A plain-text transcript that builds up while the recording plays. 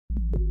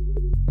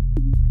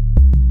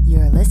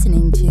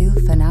listening to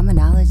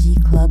Phenomenology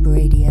Club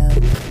Radio.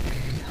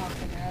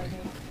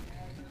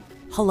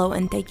 Hello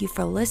and thank you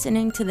for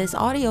listening to this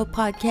audio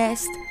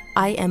podcast.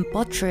 I am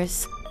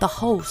Buttress, the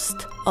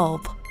host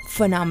of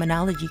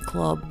Phenomenology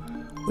Club,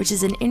 which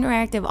is an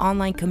interactive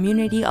online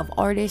community of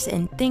artists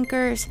and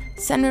thinkers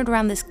centered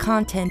around this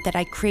content that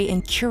I create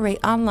and curate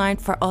online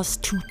for us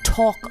to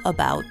talk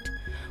about,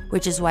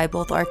 which is why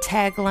both our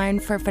tagline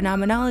for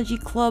Phenomenology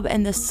Club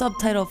and the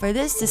subtitle for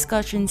this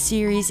discussion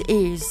series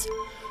is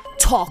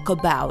Talk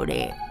About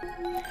It.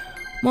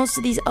 Most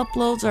of these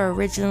uploads are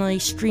originally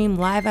streamed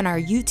live on our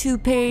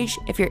YouTube page.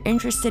 If you're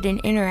interested in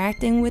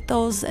interacting with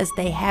those as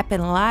they happen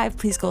live,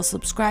 please go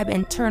subscribe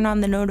and turn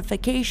on the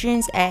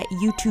notifications at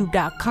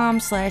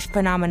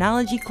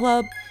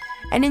youtube.com/phenomenologyclub.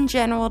 And in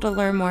general, to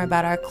learn more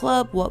about our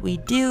club, what we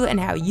do, and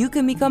how you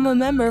can become a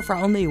member for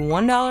only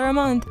 $1 a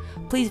month,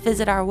 please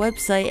visit our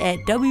website at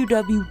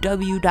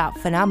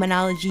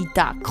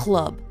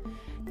www.phenomenology.club.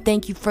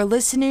 Thank you for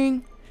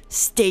listening.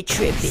 Stay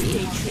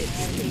trippy.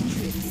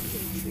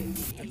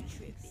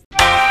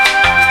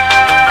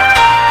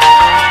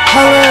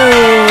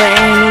 Hello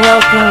and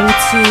welcome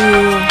to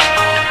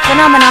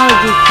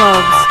Phenomenology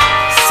Club's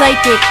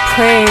Psychic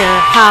Prayer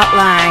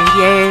Hotline.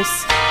 Yes,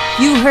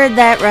 you heard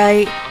that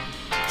right.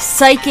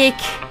 Psychic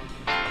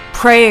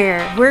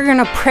prayer. We're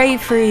gonna pray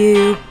for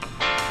you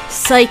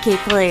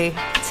psychically.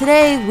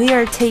 Today we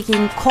are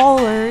taking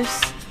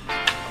callers.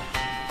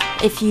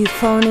 If you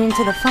phone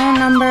into the phone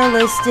number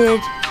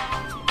listed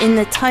in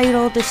the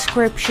title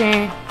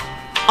description,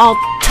 I'll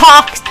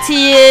talk to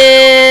you.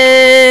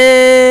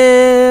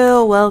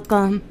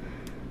 Welcome.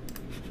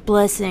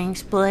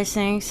 Blessings.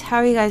 How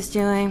are you guys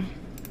doing?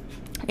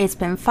 It's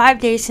been 5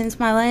 days since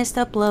my last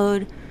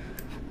upload.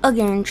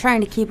 Again,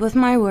 trying to keep with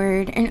my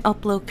word and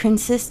upload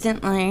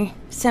consistently,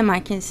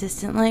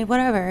 semi-consistently,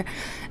 whatever.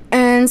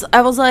 And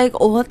I was like,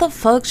 what the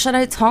fuck should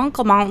I talk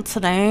about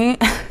today?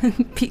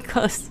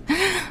 Because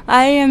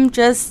I am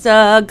just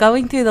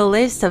going through the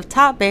list of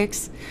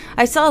topics.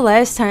 I saw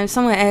last time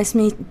someone asked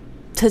me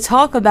to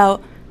talk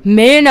about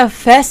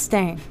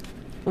manifesting,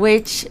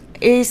 which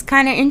is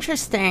kind of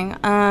interesting.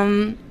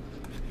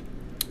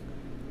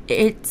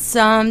 It's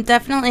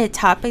definitely a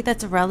topic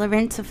that's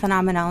relevant to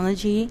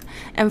phenomenology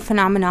and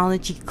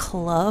Phenomenology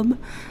Club.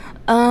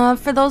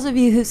 For those of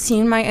you who've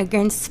seen my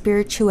Against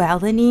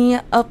Spirituality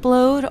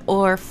upload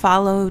or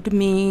followed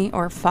me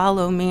or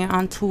follow me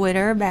on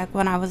Twitter back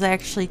when I was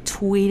actually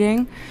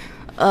tweeting,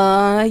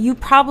 you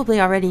probably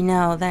already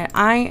know that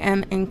I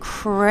am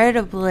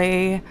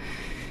incredibly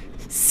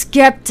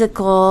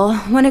skeptical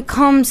when it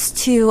comes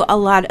to a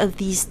lot of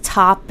these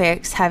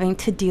topics having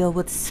to deal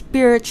with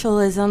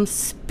spiritualism,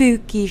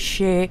 spooky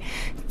shit,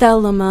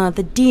 Thelema,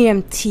 the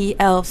DMT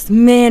elves,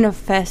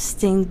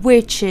 manifesting,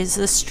 witches,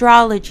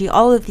 astrology,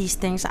 all of these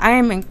things. I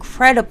am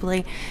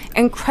incredibly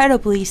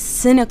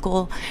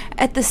cynical.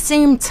 At the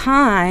same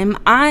time,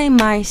 I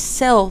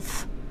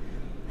myself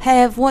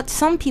have what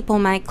some people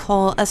might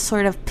call a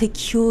sort of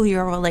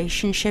peculiar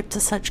relationship to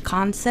such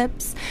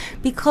concepts,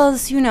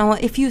 because, you know,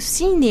 if you've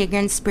seen the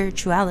Against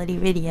Spirituality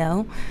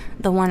video,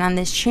 the one on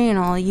this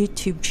channel,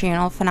 YouTube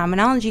channel,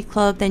 Phenomenology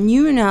Club, then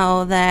you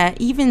know that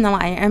even though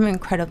I am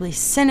incredibly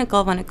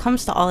cynical when it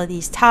comes to all of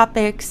these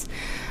topics,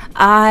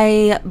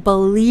 I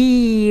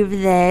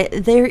believe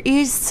that there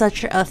is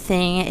such a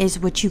thing as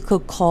what you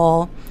could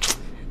call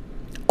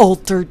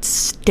altered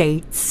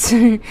states.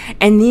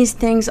 And these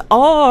things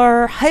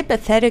are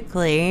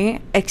hypothetically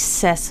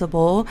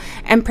accessible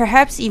and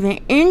perhaps even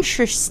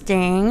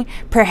interesting,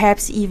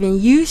 perhaps even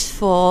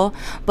useful.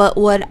 But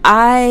what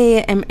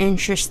I am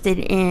interested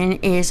in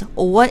is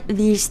what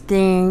these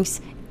things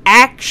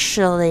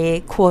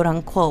actually, quote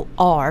unquote,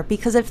 are.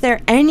 Because if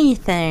they're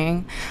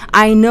anything,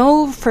 I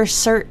know for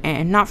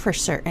certain, not for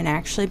certain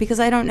actually, because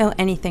I don't know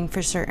anything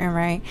for certain,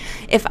 right?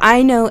 If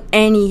I know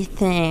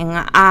anything,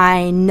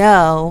 I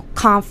know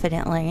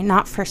confidently,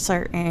 not for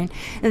certain,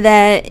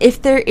 that if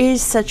there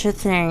is such a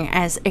thing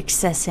as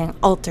accessing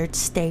altered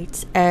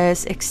states,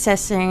 as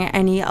accessing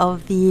any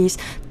of these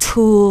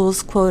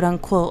tools, quote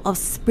unquote, of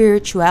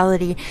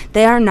spirituality,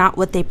 they are not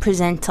what they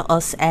present to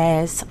us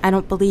as. I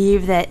don't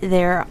believe that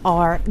there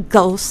are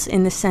ghosts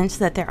in the sense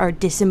that there are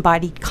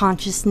disembodied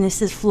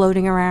consciousnesses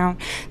floating around,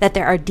 that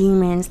there are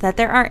demons, that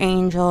there are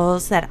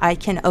angels, that I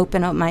can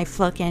open up my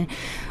fucking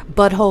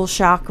butthole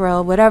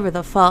chakra, whatever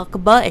the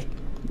fuck. But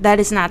that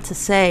is not to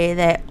say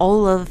that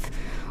all of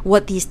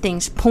what these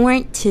things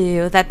point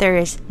to, that there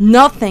is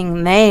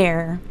nothing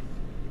there.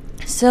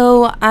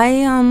 So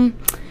I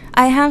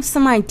have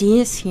some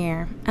ideas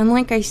here, and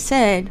like I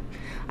said,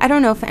 I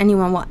don't know if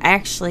anyone will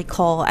actually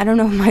call. I don't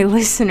know if my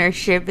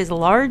listenership is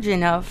large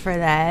enough for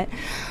that.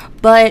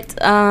 But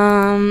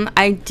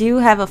I do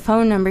have a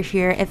phone number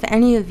here. If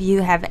any of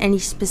you have any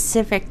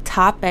specific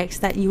topics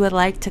that you would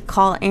like to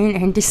call in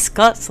and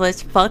discuss,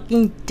 let's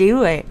fucking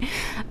do it.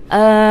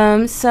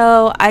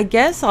 So I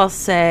guess I'll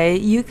say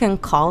you can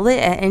call it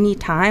at any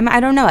time. I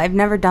don't know. I've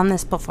never done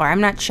this before. I'm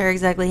not sure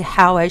exactly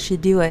how I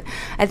should do it.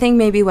 I think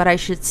maybe what I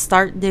should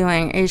start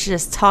doing is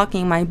just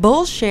talking my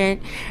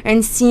bullshit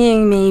and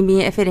seeing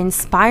maybe if it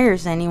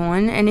inspires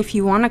anyone. And if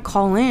you want to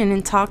call in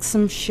and talk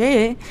some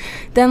shit,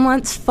 then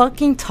let's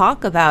fucking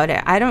talk about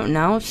it. I don't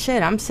know.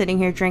 Shit, I'm sitting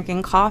here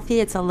drinking coffee.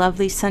 It's a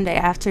lovely Sunday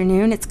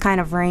afternoon. It's kind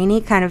of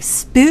rainy, kind of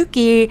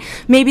spooky.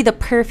 Maybe the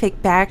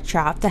perfect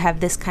backdrop to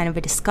have this kind of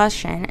a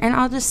discussion. And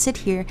I'll just sit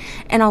here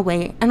and I'll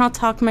wait and I'll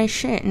talk my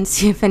shit and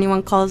see if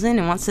anyone calls in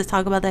and wants to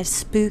talk about that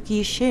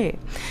spooky shit.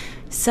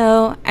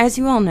 So, as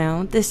you all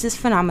know, this is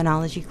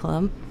Phenomenology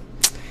Club.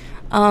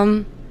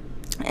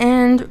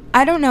 And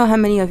I don't know how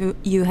many of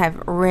you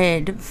have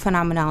read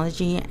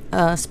Phenomenology,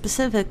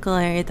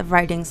 specifically the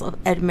writings of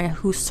Edmund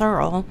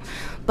Husserl,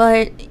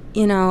 but,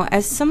 you know,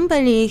 as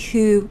somebody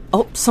who...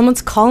 Oh,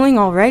 someone's calling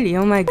already.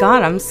 Oh my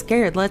god, I'm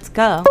scared. Let's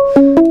go.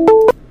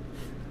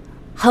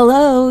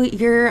 Hello,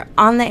 you're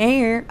on the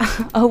air.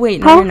 Oh,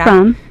 wait, no, you're not.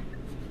 From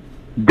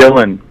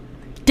Dylan.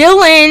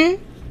 Dylan!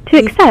 To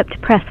accept,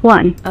 press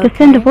 1. Okay. To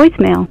send a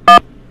voicemail.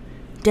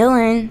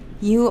 Dylan,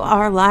 you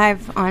are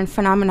live on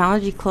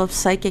Phenomenology Club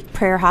Psychic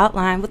Prayer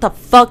Hotline. What the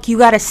fuck you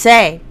gotta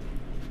say?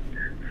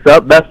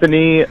 Sup,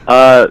 Bethany?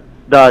 Dog,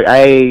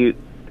 I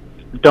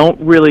don't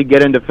really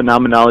get into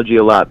phenomenology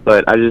a lot,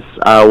 but I just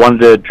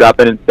wanted to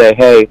drop in and say,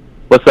 hey,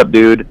 what's up,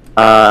 dude?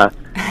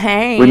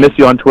 Hey. We miss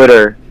you on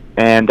Twitter.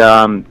 And,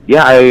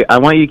 yeah, I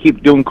want you to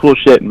keep doing cool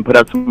shit and put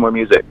out some more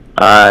music.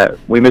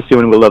 We miss you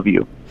and we love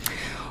you.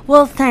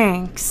 Well,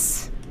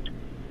 thanks.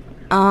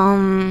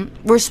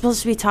 We're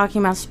supposed to be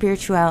talking about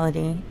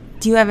spirituality.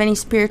 Do you have any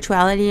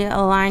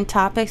spirituality-aligned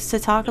topics to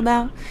talk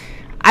about?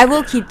 I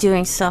will keep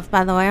doing stuff,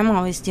 by the way. I'm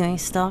always doing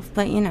stuff,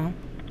 but, you know,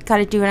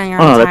 gotta do it on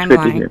your own timeline. Oh, that's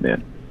good to hear,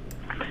 man.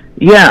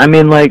 Yeah, I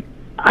mean, like,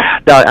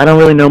 dog, I don't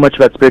really know much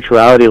about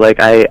spirituality.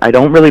 Like, I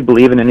don't really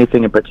believe in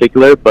anything in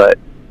particular, but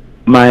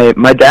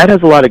my dad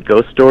has a lot of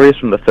ghost stories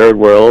from the third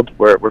world.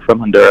 We're from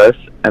Honduras,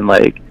 and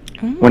like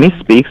when he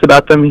speaks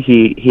about them,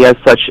 he has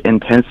such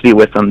intensity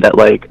with them that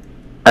like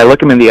I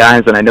look him in the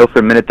eyes and I know for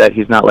a minute that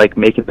he's not like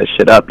making this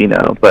shit up, you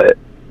know. But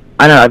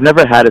I don't know. I've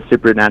never had a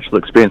supernatural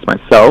experience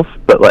myself,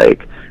 but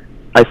like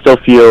I still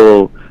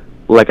feel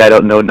like I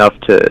don't know enough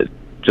to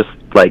just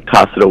like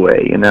toss it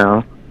away, you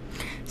know.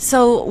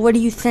 So, what do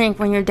you think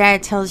when your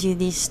dad tells you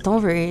these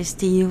stories?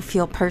 Do you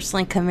feel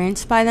personally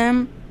convinced by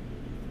them?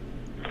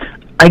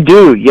 I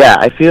do, yeah.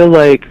 I feel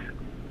like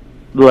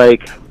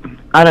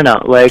I don't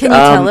know, like can you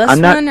tell us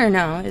one or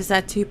no? Is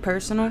that too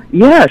personal?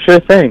 Yeah, sure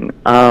thing.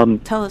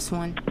 Tell us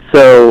one.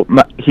 So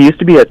he used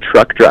to be a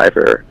truck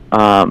driver,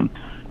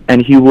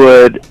 and he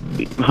would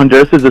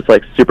Honduras is this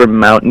like super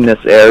mountainous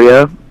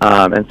area,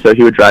 and so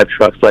he would drive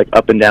trucks like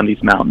up and down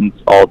these mountains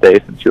all day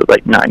since he was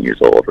like 9 years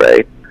old,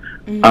 right?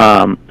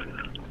 Mm-hmm.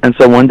 And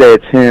so one day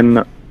it's him,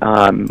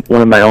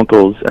 one of my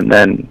uncles, and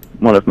then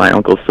one of my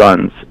uncle's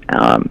sons,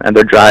 and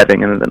they're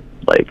driving, and then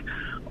like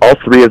all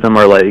three of them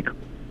are like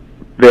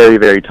very,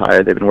 very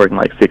tired. They've been working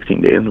like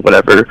 16 days,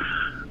 whatever,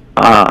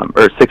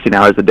 or 16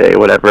 hours a day,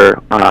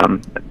 whatever.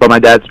 But my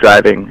dad's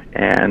driving,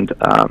 and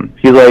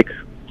he's like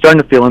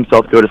starting to feel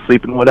himself go to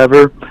sleep and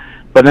whatever.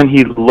 But then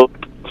he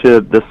looked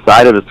to the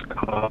side of his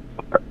car,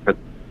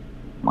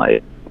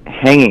 like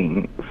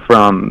hanging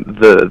from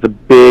the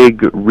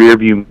big rear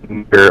view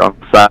mirror on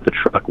the side of the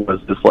truck was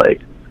this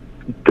like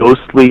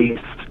ghostly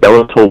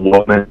skeletal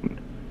woman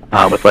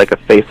with like a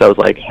face that was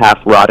like half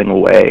rotting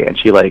away, and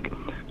she like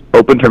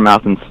opened her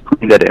mouth and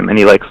screamed at him, and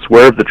he like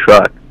swerved the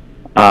truck,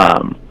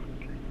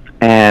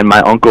 and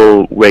my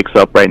uncle wakes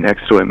up right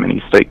next to him, and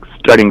he's like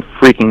starting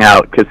freaking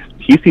out because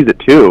he sees it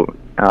too.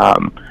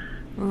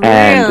 Really?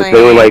 And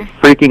they were like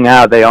freaking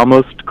out. They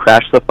almost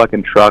crashed the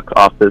fucking truck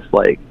off this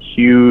like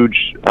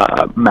huge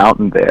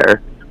mountain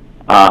there,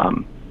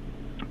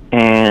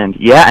 and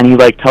yeah, and he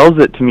like tells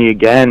it to me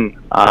again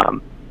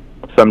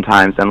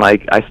sometimes, and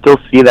like I still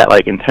see that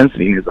like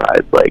intensity in his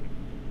eyes. Like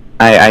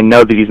I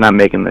know that he's not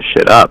making this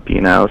shit up,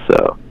 you know.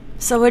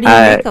 So what do you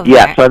make of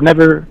yeah, that?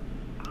 so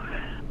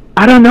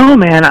I don't know,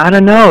 man. I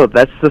don't know.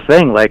 That's the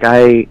thing. Like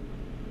I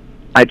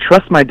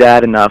trust my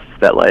dad enough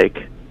that like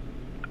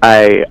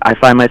I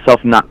find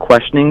myself not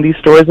questioning these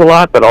stories a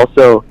lot, but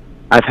also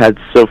I've had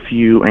so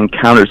few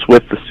encounters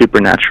with the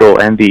supernatural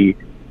and the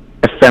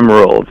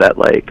ephemeral that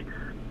like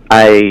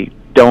I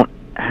don't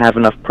have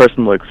enough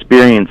personal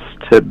experience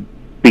to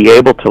be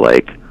able to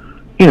like,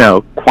 you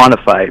know,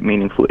 quantify it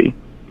meaningfully.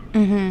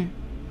 Mm-hmm.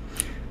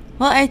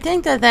 Well, I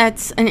think that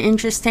that's an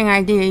interesting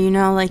idea, you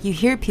know, like you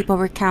hear people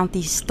recount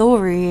these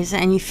stories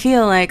and you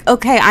feel like,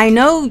 okay, I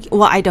know,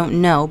 well, I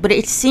don't know, but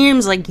it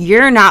seems like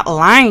you're not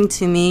lying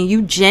to me.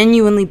 You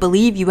genuinely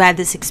believe you had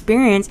this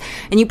experience,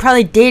 and you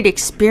probably did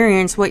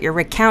experience what you're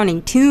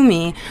recounting to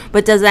me,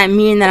 but does that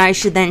mean that I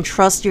should then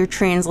trust your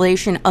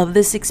translation of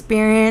this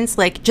experience?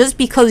 Like, just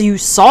because you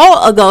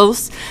saw a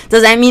ghost,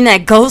 does that mean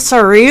that ghosts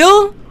are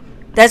real?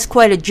 that's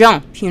quite a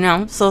jump, you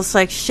know? So it's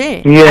like,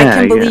 shit, Yeah, I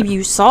can believe yeah.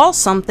 you saw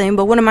something,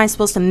 but what am I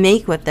supposed to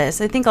make with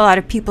this? I think a lot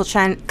of people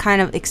try and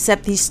kind of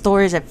accept these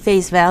stories at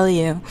face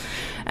value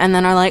and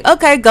then are like,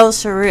 okay,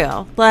 ghosts are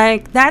real.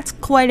 Like, that's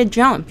quite a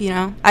jump, you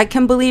know? I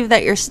can believe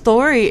that your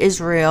story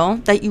is real,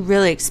 that you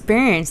really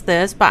experienced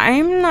this, but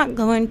I'm not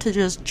going to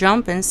just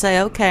jump and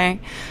say, okay,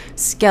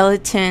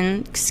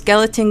 skeleton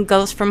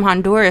ghosts from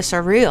Honduras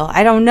are real.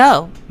 I don't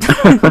know.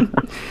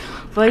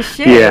 But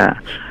shit. Yeah.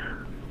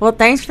 Well,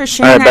 thanks for All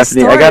sharing right, that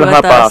Bethany, story I gotta with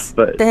hop us. off,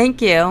 but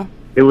Thank you.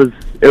 it was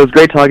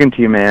great talking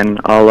to you, man.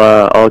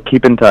 I'll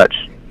keep in touch.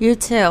 You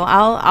too.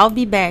 I'll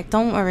be back.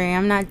 Don't worry.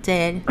 I'm not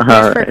dead. All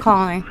Thanks for right.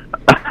 calling.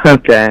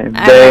 Okay. All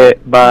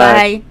right.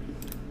 Bye.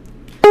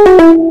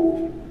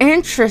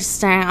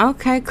 Interesting.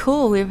 Okay,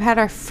 cool. We've had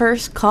our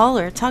first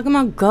caller talking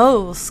about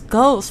ghosts.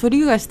 Ghosts. What do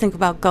you guys think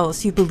about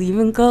ghosts? You believe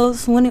in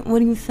ghosts? What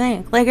do you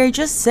think? Like I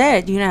just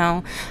said, you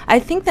know, I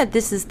think that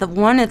this is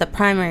one of the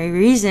primary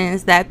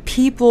reasons that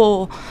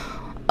people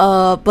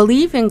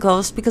believe in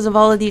ghosts, because of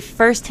all of these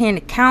first-hand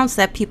accounts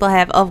that people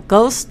have of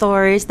ghost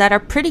stories that are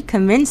pretty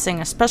convincing,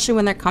 especially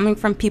when they're coming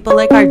from people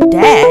like our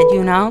dad,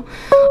 you know.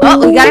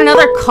 Oh, we got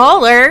another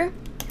caller.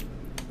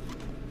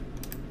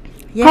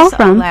 Yes, Call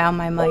from allow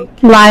my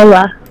mic.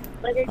 Lila.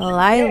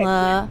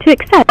 Lila. To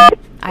accept.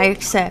 I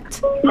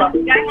accept.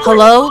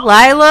 Hello,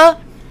 Lila?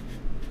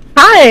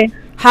 Hi.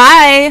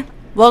 Hi.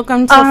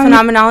 Welcome to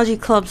Phenomenology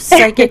Club's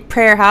Psychic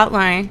Prayer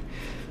Hotline.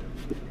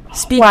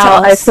 Speak to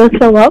Wow, I us. feel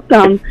so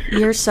welcome.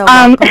 You're so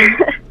welcome.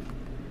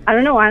 I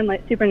don't know why I'm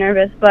like super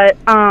nervous, but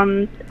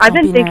I've Don't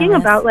been be thinking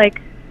nervous. about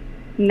like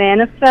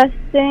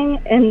manifesting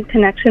in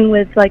connection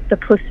with like the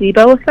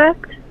placebo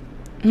effect.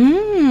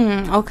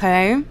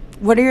 Okay.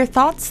 What are your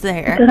thoughts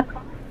there?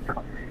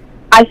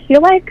 I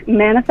feel like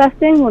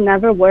manifesting will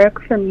never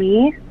work for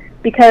me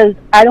because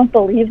I don't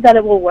believe that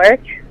it will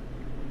work.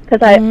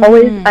 Because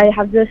I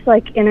have this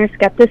like inner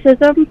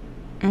skepticism.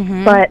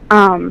 Mm-hmm. But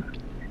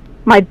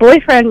my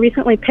boyfriend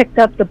recently picked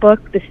up the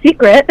book The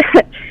Secret,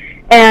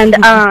 and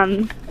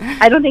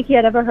I don't think he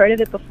had ever heard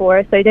of it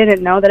before, so he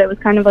didn't know that it was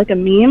kind of like a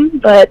meme.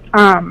 But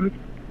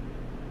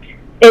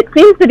it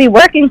seems to be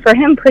working for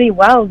him pretty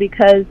well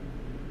because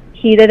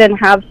he didn't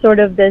have sort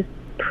of this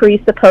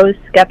presupposed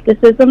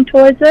skepticism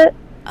towards it.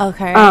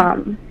 Okay.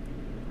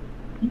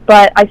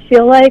 But I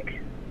feel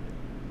like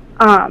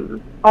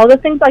all the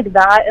things like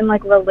that and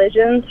like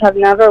religions have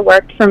never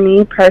worked for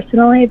me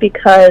personally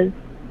because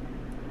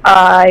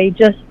I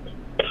just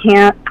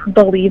can't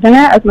believe in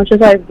it as much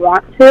as I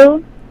want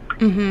to.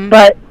 Mm-hmm.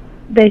 But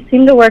they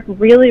seem to work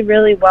really,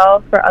 really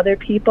well for other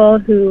people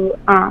who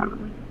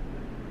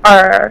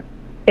are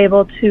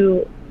able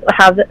to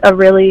have a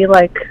really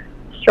like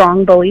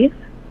strong belief.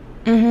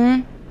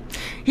 Mm-hmm.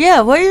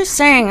 Yeah, what you're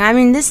saying, I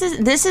mean, this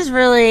is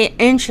really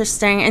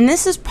interesting, and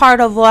this is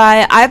part of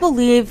why I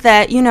believe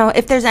that, you know,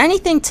 if there's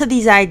anything to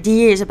these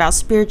ideas about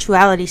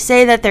spirituality,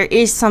 say that there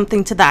is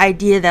something to the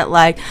idea that,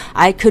 like,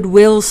 I could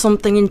will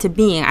something into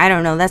being. I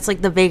don't know, that's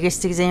like the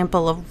vaguest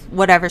example of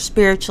whatever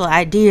spiritual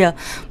idea,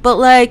 but,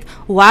 like,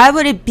 why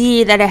would it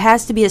be that it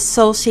has to be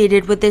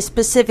associated with this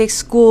specific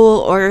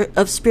school or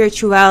of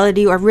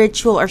spirituality or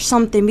ritual or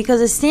something? Because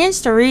it stands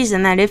to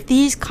reason that if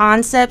these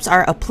concepts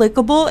are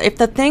applicable,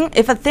 if a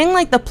thing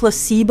like the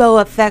placebo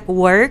effect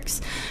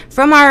works,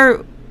 from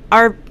our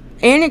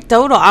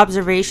anecdotal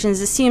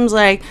observations, it seems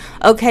like,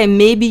 okay,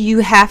 maybe you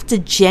have to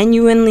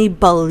genuinely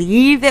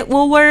believe it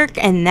will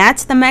work, and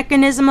that's the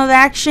mechanism of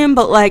action,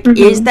 but like,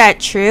 is that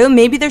true?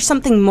 Maybe there's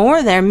something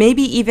more there.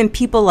 Maybe even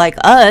people like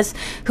us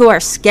who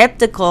are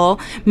skeptical,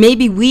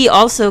 maybe we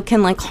also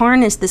can like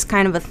harness this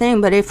kind of a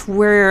thing. But if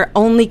we're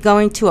only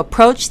going to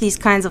approach these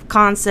kinds of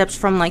concepts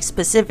from like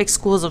specific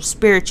schools of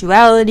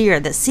spirituality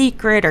or The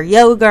Secret or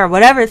yoga or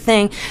whatever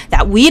thing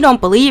that we don't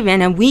believe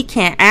in and we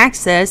can't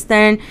access,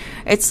 then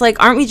it's like,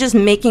 aren't we just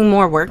making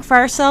more work for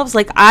ourselves?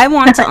 Like, I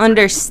want to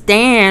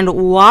understand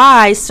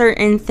why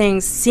certain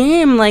things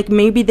seem like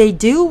maybe they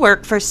do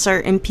work for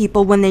certain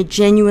people when they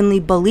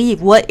genuinely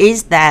believe. What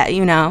is that,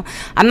 you know?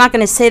 I'm not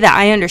going to say that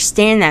I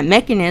understand that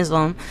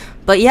mechanism,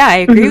 but yeah, I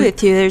agree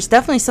with you. There's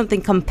definitely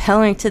something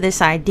compelling to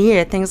this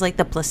idea. Things like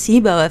the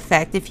placebo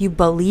effect. If you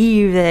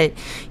believe that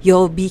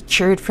you'll be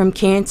cured from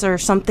cancer or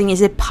something,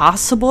 is it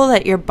possible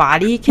that your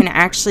body can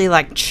actually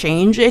like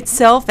change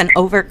itself and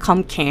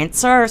overcome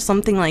cancer or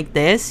something like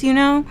this, you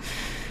know?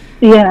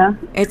 Yeah.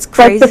 It's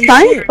crazy. Like the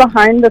science shit.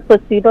 behind the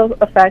placebo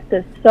effect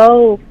is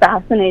so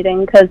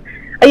fascinating because,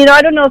 you know,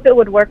 I don't know if it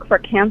would work for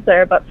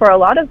cancer, but for a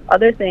lot of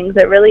other things,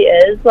 it really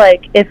is.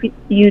 Like, if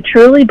you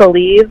truly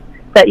believe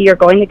that you're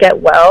going to get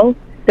well,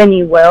 then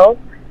you will.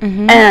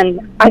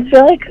 And I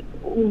feel like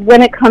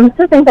when it comes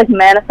to things like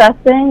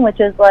manifesting, which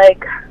is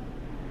like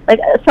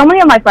so many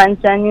of my friends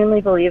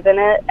genuinely believe in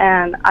it,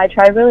 and I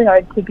try really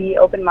hard to be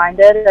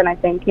open-minded, and I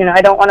think, you know,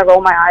 I don't want to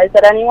roll my eyes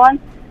at anyone,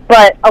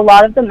 but a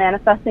lot of the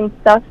manifesting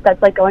stuff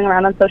that's like going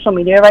around on social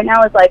media right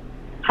now is like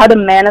how to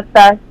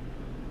manifest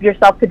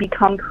yourself to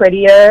become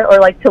prettier or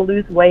like to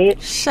lose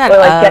weight. Shut or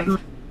like up.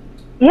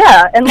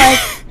 Yeah, and like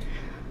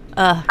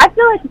I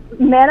feel like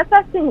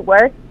manifesting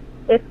works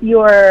if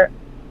you're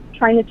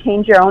trying to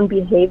change your own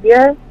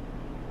behavior,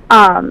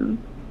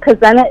 because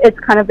then it's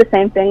kind of the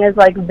same thing as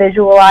like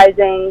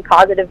visualizing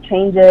positive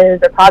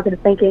changes or positive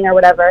thinking or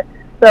whatever.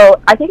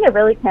 So I think it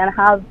really can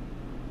have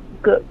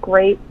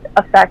great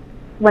effect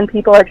when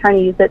people are trying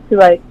to use it to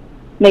like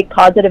make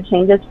positive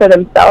changes for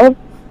themselves.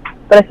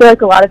 But I feel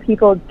like a lot of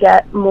people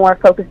get more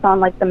focused on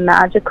like the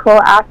magical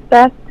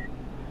aspect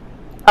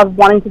of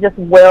wanting to just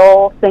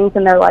will things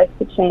in their life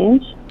to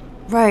change.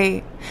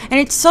 Right. And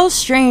it's so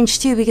strange,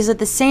 too, because at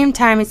the same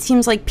time, it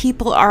seems like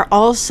people are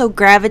also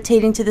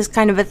gravitating to this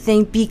kind of a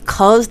thing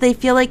because they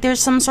feel like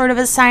there's some sort of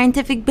a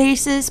scientific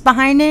basis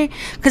behind it.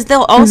 Because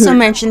they'll also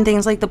mention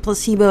things like the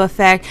placebo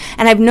effect.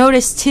 And I've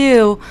noticed,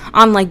 too,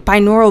 on, like,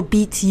 binaural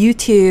beats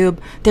YouTube,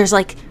 there's,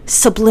 like,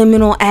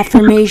 subliminal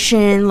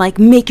affirmation, like,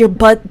 make your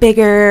butt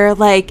bigger,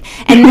 like,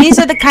 and these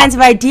are the kinds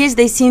of ideas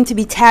they seem to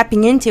be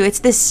tapping into. It's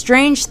this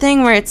strange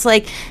thing where it's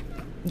like,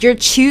 you're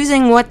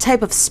choosing what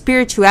type of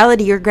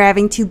spirituality you're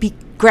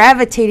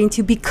gravitating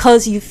to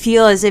because you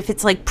feel as if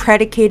it's like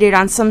predicated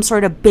on some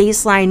sort of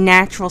baseline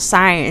natural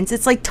science.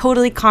 It's like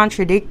totally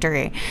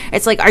contradictory.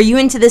 It's like, are you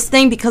into this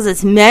thing because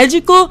it's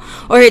magical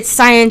or it's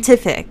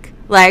scientific?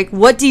 Like,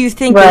 what do you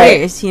think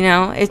it is? You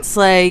know, it's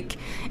like,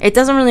 it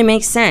doesn't really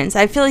make sense.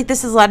 I feel like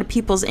this is a lot of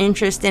people's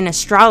interest in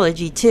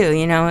astrology too,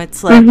 you know.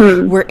 It's like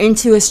we're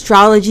into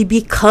astrology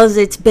because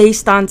it's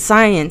based on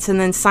science, and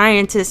then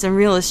scientists and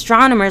real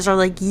astronomers are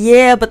like,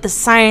 yeah, but the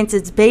science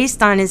it's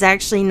based on is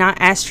actually not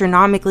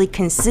astronomically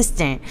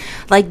consistent.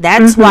 Like,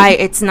 that's why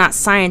it's not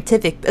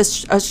scientific.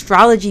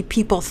 Astrology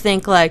people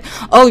think like,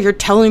 oh, you're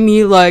telling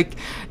me like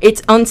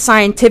it's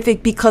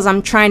unscientific because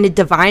I'm trying to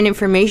divine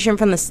information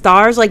from the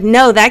stars. Like,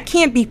 no, that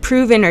can't be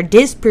proven or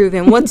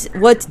disproven. What's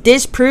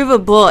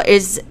disprovable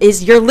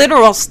is your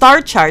literal star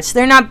charts.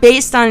 They're not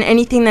based on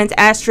anything that's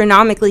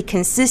astronomically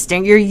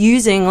consistent. You're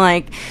using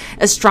like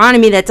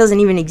astronomy that doesn't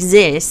even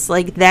exist.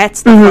 Like,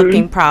 that's the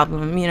fucking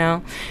problem, you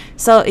know.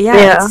 So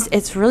yeah.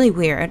 It's really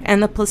weird.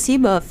 And the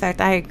placebo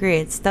effect, I agree,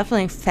 it's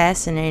definitely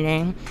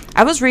fascinating.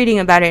 I was reading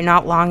about it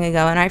not long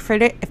ago, and I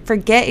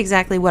forget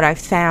exactly what I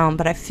found,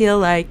 but I feel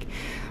like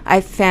I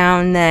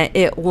found that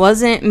it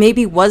wasn't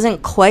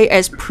quite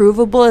as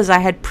provable as I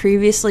had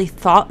previously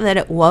thought that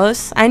it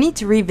was. I need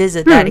to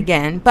revisit that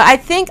again. But I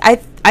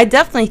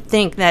definitely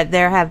think that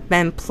there have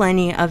been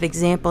plenty of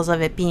examples of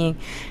it being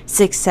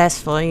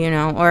successful, you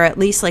know, or at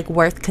least like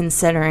worth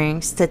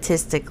considering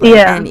statistically.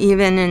 Yeah. And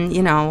even in,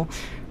 you know,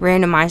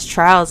 randomized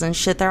trials and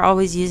shit, they're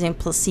always using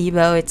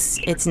placebo.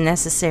 It's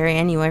necessary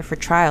anyway for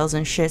trials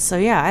and shit. So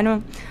yeah, I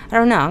don't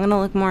know. I'm gonna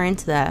look more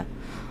into that.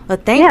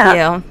 But thank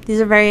you.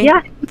 These are very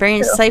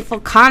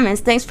insightful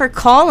comments. Thanks for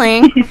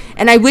calling.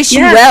 And I wish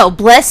you well.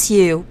 Bless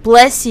you.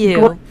 Bless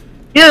you.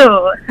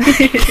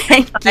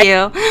 Thank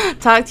you.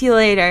 Talk to you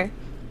later.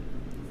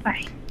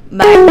 Bye.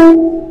 Bye.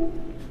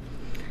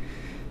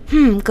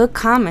 Good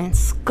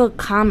comments. Good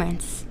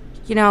comments.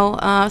 You know,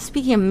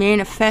 speaking of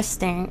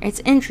manifesting, it's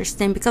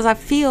interesting because I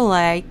feel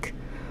like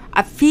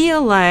let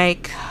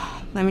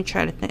me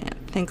try to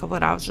think of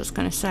what I was just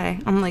gonna say.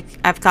 I'm like,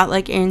 I've got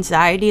like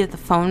anxiety of the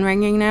phone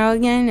ringing now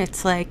again.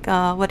 It's like,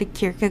 what did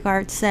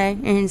Kierkegaard say?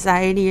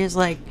 Anxiety is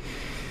like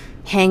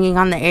hanging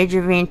on the edge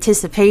of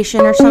anticipation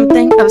or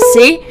something. Oh,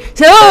 see?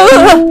 So,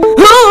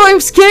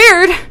 I'm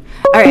scared.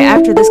 All right,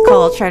 after this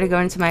call, I'll try to go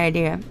into my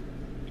idea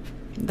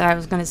that I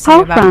was gonna say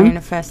about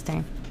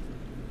manifesting.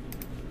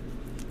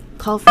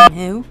 Call from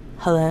who?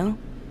 Hello?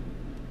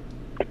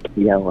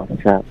 Yo,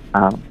 what's up?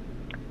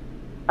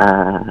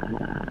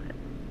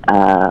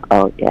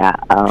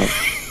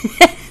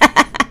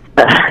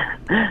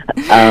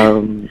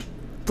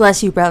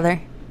 Bless you, brother.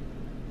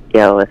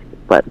 Yo,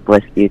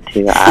 bless you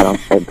too. I don't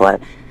say bless,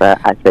 but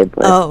I say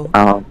bless.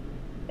 Oh.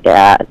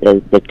 Yeah,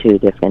 there's the two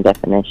different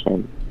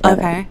definitions.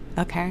 Okay.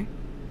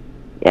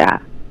 Yeah,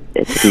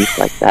 it's deep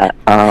like that.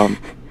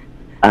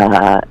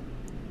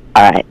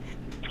 Alright.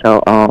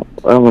 So,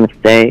 what I'm gonna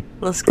say,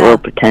 Let's a go. little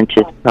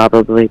pretentious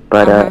probably,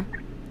 but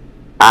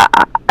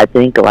I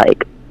think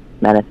like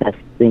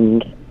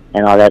manifesting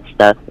and all that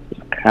stuff is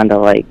kind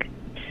of like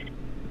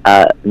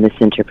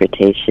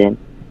misinterpretation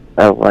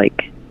of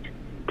like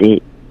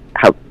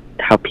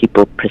how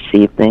people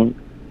perceive things.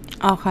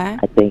 Okay.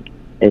 I think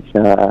it's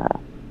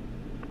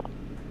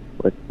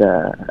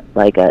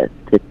like a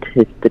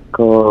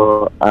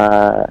statistical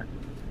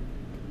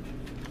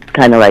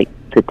kind of like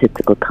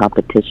statistical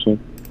competition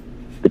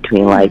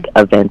between like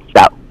events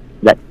that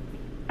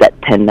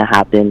tend to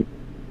happen,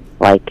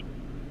 like,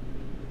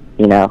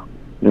 you know,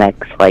 the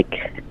next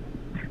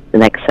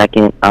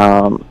second,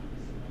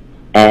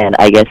 and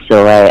I guess the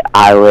way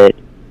I would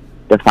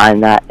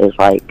define that is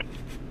like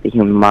the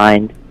human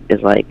mind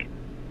is like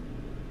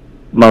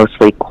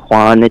mostly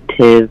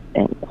quantitative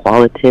and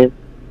qualitative,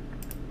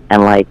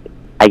 and like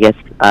I guess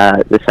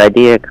this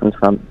idea comes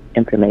from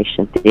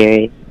information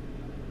theory,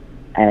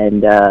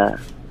 and damn,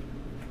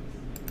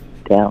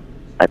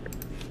 I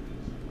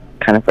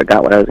kind of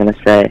forgot what I was gonna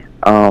say.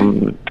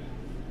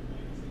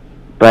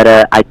 But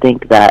I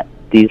think that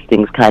these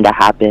things kind of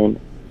happen.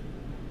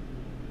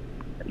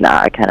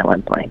 Nah, I kind of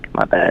went blank.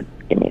 My bad.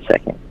 Give me a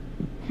second.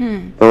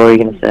 What were you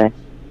gonna say?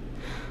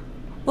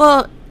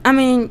 Well, I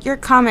mean, your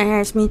comment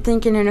has me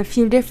thinking in a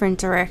few different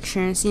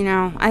directions, you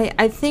know.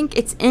 I think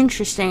it's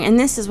interesting, and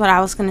this is what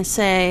I was going to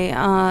say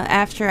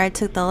after I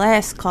took the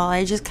last call.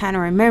 I just kind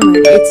of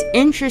remembered. It's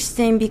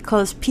interesting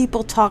because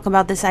people talk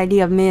about this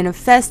idea of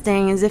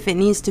manifesting as if it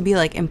needs to be,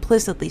 like,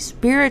 implicitly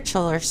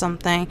spiritual or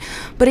something.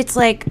 But it's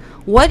like,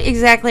 what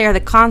exactly are the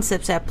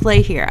concepts at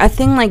play here? A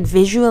thing like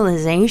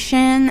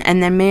visualization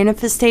and then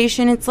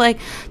manifestation, it's like,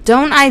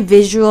 don't I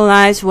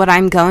visualize what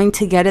I'm going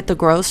to get at the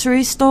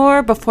grocery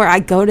store before I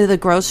go to the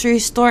grocery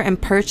store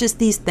and purchase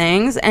these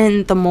things?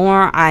 And the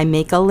more I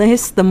make a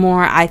list, the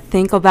more I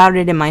think about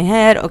it in my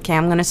head. Okay,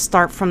 I'm going to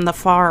start from the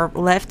far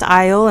left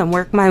aisle and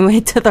work my way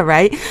to the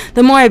right.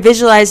 The more I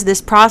visualize this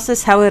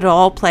process, how it'll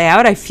all play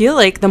out, I feel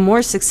like the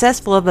more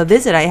successful of a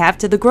visit I have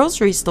to the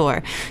grocery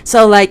store.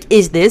 So, like,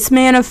 is this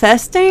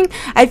manifesting?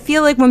 I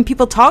feel like when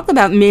people talk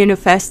about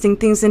manifesting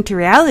things into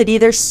reality,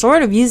 they're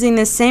sort of using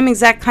this same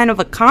exact kind of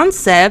a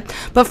concept,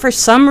 but for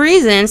some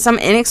reason, some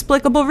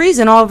inexplicable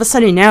reason, all of a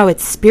sudden now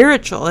it's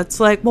spiritual.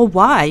 It's like, well,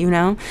 why, you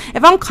know?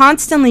 If I'm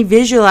constantly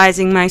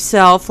visualizing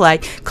myself,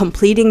 like,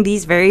 completing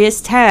these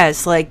various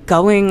tasks, like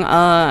going,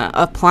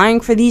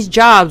 applying for these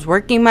jobs,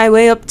 working my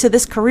way up to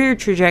this career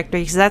trajectory,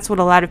 because that's what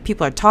a lot of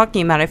people are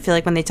talking about. I feel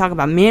like when they talk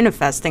about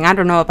manifesting, I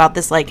don't know about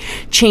this, like,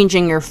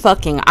 changing your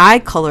fucking eye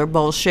color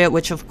bullshit,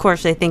 which of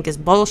course I think is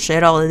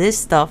bullshit. All of this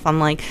stuff on,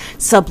 like,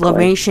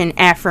 sublimation,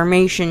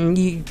 affirmation,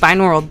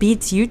 binaural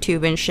beats,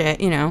 YouTube and shit,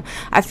 you know.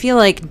 I feel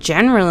like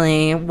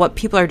generally what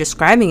people are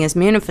describing as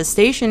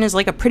manifestation is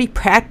like a pretty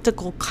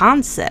practical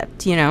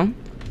concept, you know.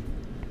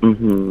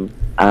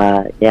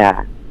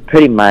 Yeah,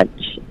 pretty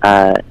much.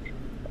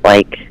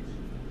 Like,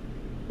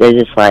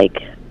 there's just like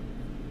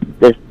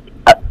this.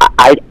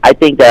 I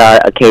think there are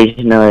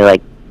occasionally,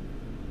 like,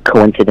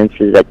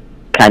 coincidences that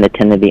kind of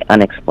tend to be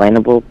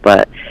unexplainable,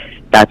 but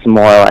that's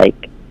more like,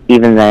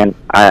 even then,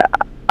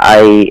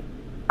 I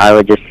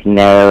would just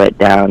narrow it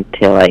down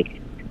to, like,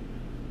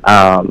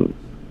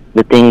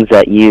 the things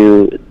that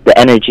the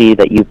energy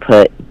that you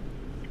put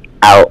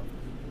out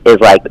is,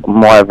 like,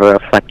 more of a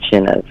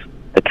reflection of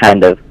the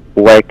kind of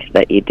work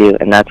that you do,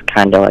 and that's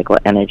kind of like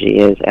what energy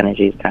is.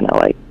 Energy is kind of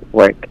like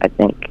work, I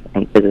think,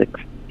 in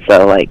physics.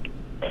 So, like,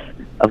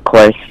 of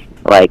course,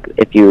 like,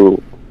 if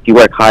you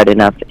work hard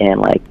enough in,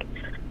 like,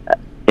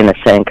 in a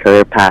certain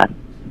career path,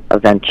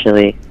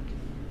 eventually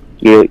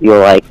you'll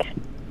like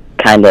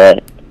kind of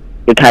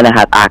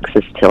have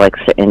access to, like,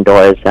 certain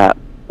doors that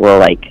will,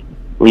 like,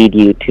 lead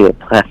you to a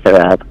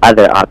plethora of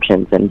other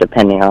options, and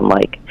depending on,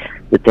 like,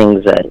 the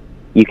things that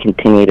you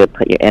continue to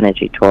put your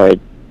energy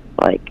towards,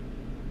 like,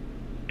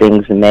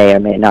 things may or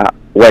may not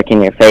work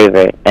in your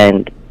favor.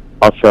 And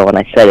also, when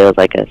I said it was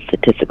like a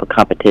statistical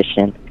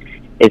competition,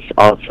 it's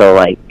also,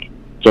 like,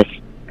 just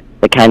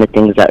the kind of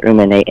things that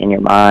ruminate in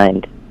your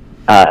mind.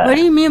 What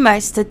do you mean by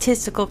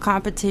statistical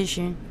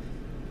competition?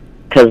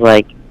 Because,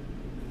 like,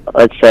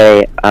 let's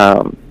say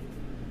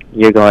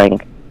you're going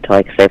to,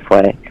 like,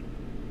 Safeway,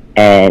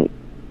 and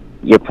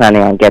you're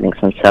planning on getting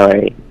some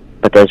celery,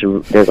 but there's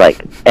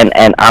like,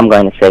 and I'm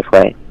going to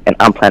Safeway, and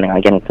I'm planning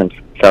on getting some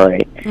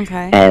celery.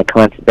 Okay. And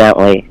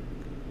coincidentally,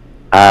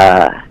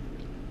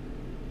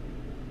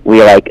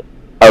 we, like,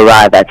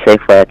 arrive at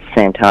Safeway at the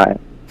same time.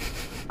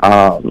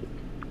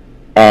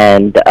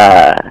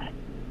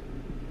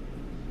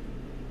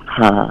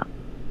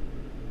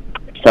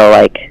 So,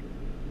 like,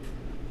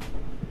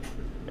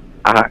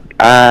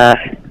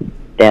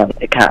 damn,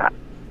 it kind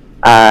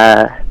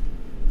of,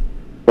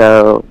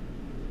 so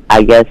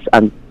I guess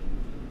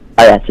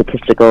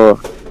statistical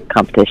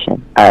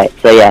competition. Alright,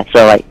 so yeah,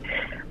 so, like,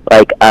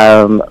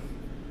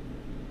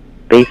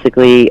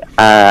 basically,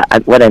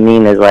 what I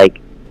mean is, like,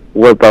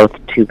 we're both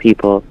two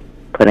people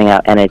putting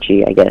out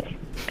energy, I guess.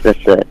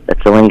 That's the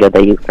lingo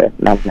they use for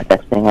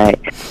manifesting, right?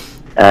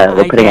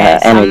 We're putting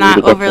out energy. I'm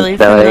not overly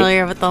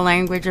familiar with the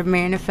language of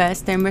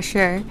manifesting, but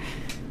sure.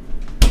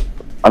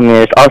 I mean,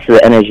 there's also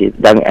the energy.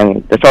 I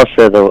mean, there's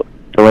also the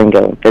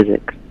lingo in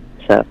physics.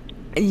 So.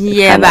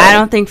 Yeah, but I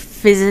don't think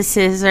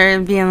physicists are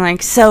being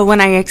like, so when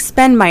I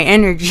expend my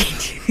energy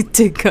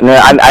to go. No,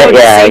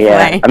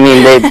 yeah. I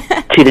mean, they're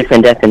two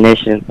different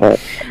definitions, but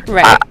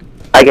right.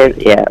 I guess,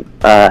 yeah.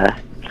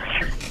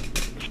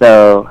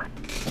 So,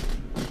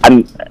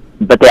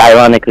 but they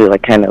ironically,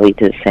 like, kind of lead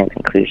to the same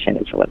conclusion,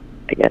 is what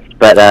I guess.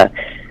 But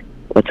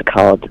what's it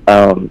called?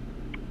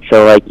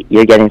 So, like,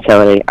 you're getting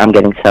celery, I'm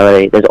getting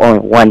celery. There's only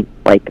one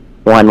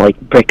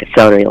brick of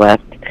celery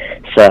left.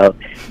 So,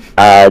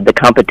 the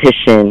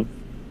competition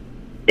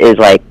is,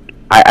 like,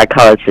 I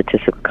call it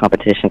statistical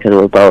competition because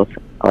we're both,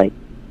 like,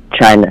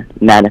 trying to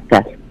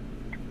manifest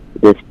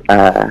this,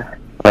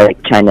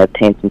 like, trying to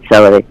obtain some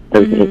celery, so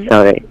we can eat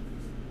celery.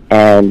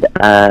 And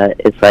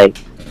it's like,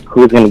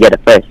 who's going to get it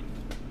first?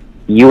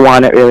 You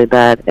want it really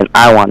bad, and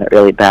I want it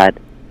really bad,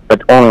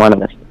 but only one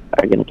of us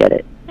are going to get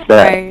it. So,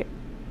 right.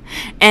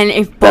 And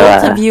if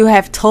both of you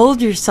have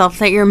told yourself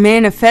that you're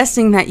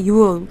manifesting that you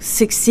will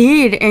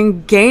succeed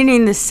in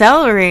gaining the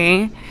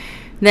celery,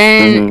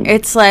 then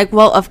it's like,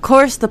 well, of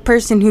course the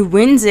person who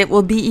wins it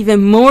will be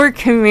even more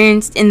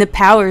convinced in the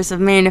powers of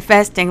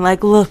manifesting.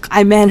 Like, look,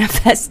 I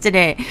manifested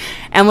it.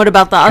 And what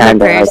about the other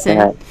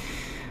person?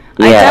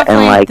 Like I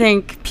definitely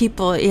think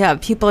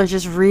people are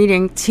just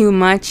reading too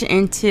much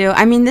into,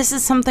 I mean, this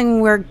is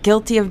something we're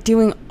guilty of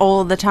doing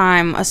all the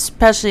time,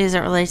 especially as it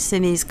relates to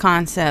these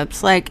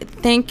concepts. Like,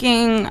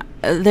 thinking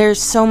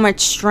there's so much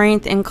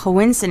strength in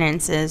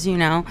coincidences, you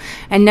know,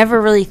 and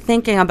never really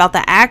thinking about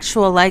the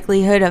actual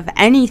likelihood of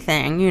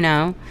anything, you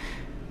know.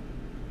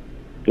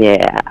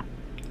 Yeah.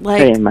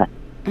 Like, pretty much.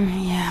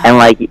 Yeah. And,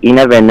 like, you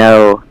never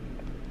know,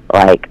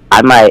 like,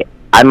 I might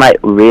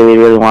really,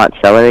 really want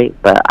celery,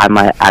 but I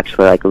might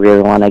actually, like,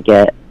 really want to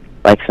get,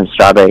 like, some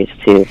strawberries,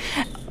 too.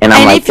 And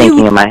I'm, like,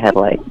 thinking in my head,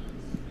 like,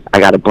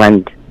 I gotta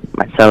blend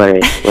my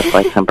celery with,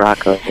 like, some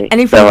broccoli. And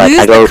if you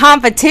lose the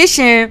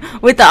competition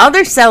with the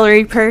other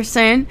celery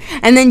person,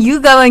 and then you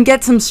go and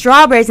get some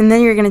strawberries, and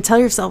then you're gonna tell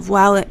yourself,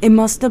 wow, it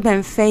must have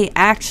been fate.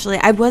 Actually,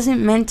 I wasn't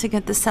meant to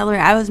get the celery.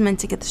 I was meant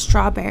to get the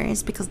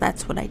strawberries, because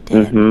that's what I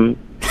did.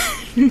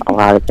 A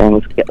lot of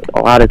things.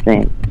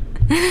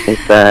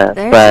 It's, There's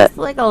but just,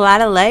 like, a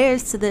lot of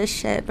layers to this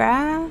shit,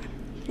 bruh.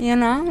 You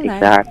know? Like,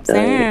 exactly.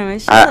 Damn,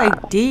 it's just,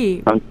 like,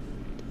 deep.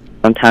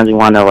 Sometimes we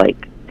want to,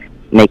 like,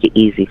 make it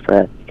easy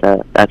for us.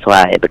 So that's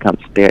why it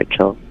becomes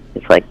spiritual.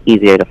 It's, like,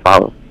 easier to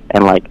follow.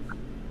 And, like,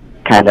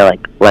 kind of,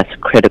 like, less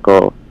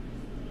critical,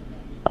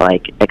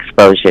 like,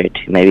 exposure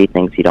to maybe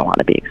things you don't want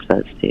to be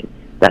exposed to.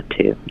 That,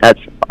 too.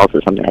 That's also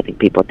something I think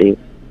people do.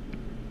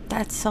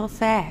 That's so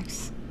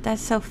facts.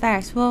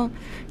 Well,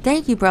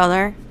 thank you,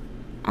 brother.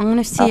 I'm going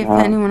to see if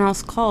anyone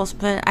else calls,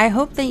 but I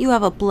hope that you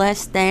have a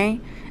blessed day,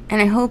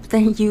 and I hope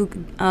that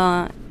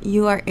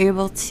you are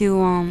able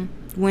to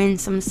win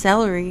some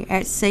celery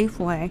at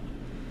Safeway.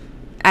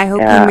 I hope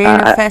you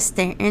manifest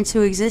it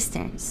into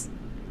existence.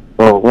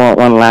 Well,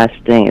 one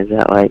last thing is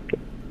that, like,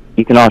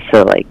 you can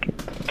also, like,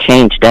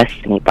 change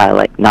destiny by,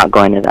 like, not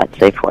going to that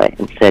Safeway.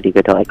 Instead, you go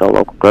to, like, a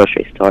local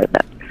grocery store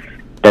that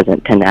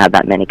doesn't tend to have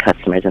that many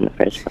customers in the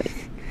first place.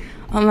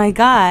 Oh my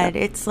God,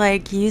 it's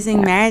like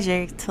using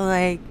magic to,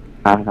 like,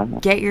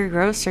 get your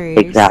groceries.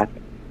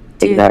 Exactly.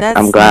 Dude, that's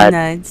I'm glad.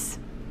 Nuts.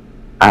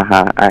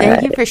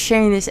 Thank you for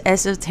sharing this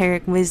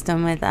esoteric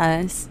wisdom with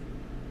us.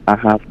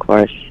 Of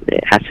course.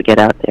 It has to get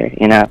out there,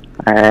 you know.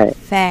 Alright.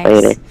 Facts.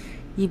 Later.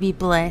 You be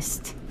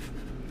blessed.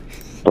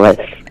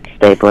 Blessed.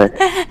 Stay blessed.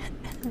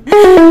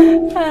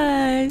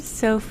 It's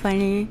so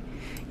funny.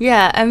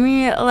 Yeah, I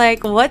mean,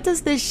 like, what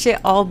does this shit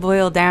all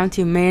boil down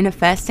to?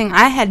 Manifesting?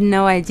 I had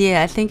no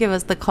idea. I think it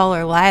was the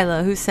caller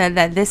Lila who said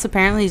that this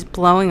apparently is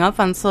blowing up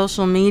on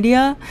social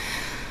media.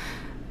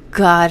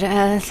 God,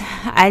 I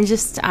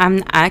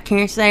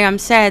can't say I'm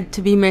sad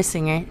to be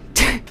missing it.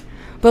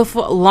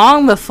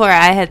 Long before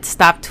I had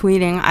stopped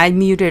tweeting, I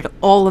muted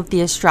all of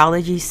the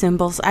astrology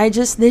symbols.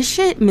 This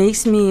shit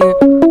makes me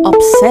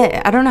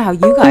upset. I don't know how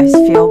you guys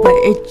feel, but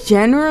it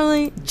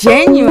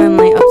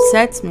genuinely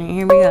upsets me.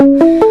 Here we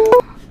go.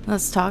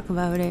 Let's talk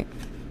about it.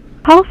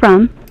 Call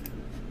from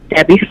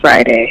Debbie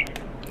Friday.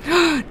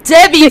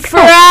 Debbie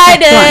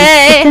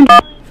Friday!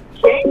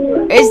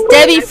 It's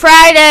Debbie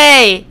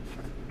Friday!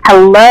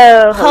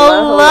 Hello.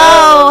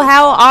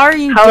 How are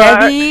you,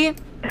 Debbie?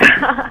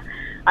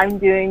 I'm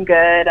doing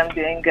good. I'm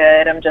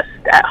just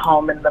at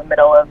home in the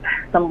middle of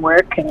some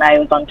work, and I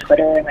was on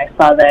Twitter, and I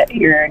saw that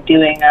you're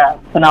doing a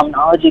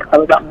phenomenology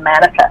club about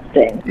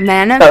manifesting.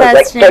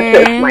 Manifesting. So I was like,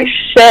 this is my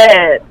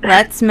shit.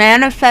 Let's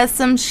manifest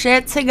some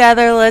shit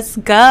together. Let's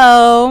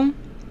go.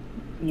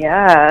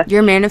 Yeah.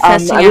 You're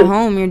manifesting at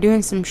home. You're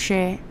doing some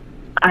shit.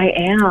 I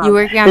am. You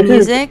working on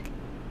music?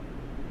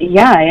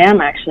 Yeah, I am,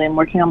 actually. I'm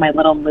working on my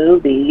little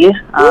movie,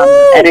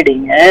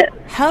 editing it.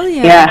 Hell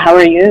yeah. Yeah, how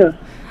are you?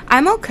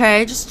 I'm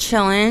okay, just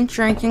chilling,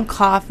 drinking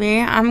coffee.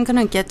 I'm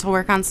gonna get to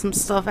work on some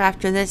stuff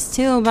after this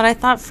too, but I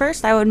thought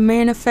first I would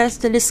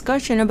manifest a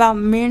discussion about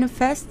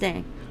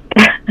manifesting.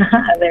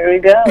 There we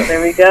go.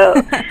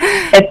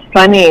 It's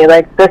funny,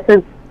 like, this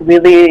is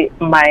really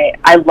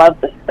I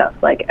love this stuff,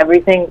 like,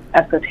 everything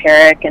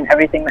esoteric and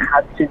everything that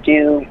has to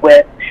do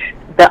with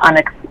the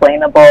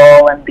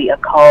unexplainable and the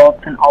occult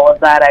and all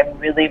of that. I'm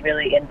really,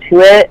 really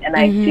into it, and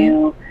I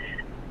do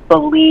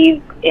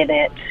believe in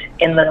it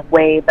in the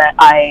way that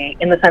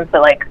in the sense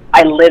that, like,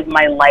 I live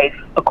my life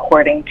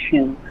according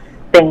to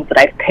things that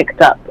I've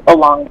picked up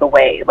along the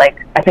way.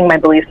 Like, I think my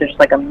beliefs are just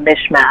like a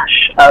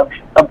mishmash of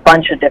a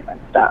bunch of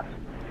different stuff.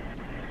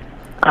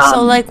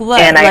 So, like,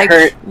 what? And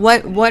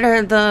what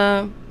are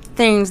the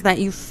things that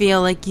you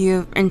feel like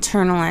you've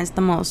internalized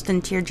the most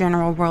into your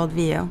general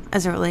worldview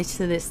as it relates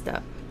to this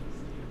stuff?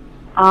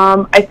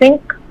 I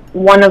think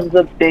one of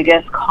the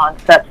biggest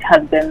concepts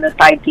has been this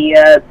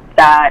idea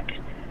that,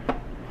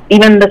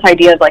 even this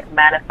idea of, like,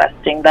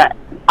 manifesting, that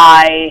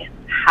I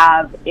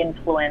have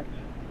influence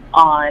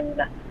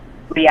on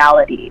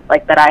reality,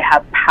 like, that I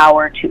have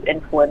power to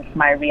influence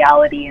my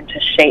reality and to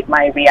shape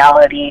my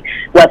reality,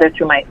 whether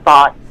through my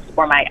thoughts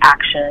or my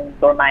actions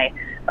or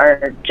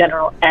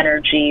general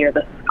energy, or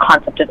this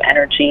concept of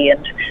energy,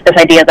 and this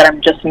idea that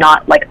I'm just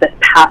not, like, this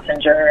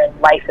passenger and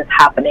life is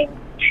happening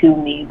to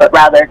me, but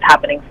rather it's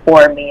happening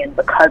for me and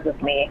because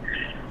of me,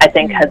 I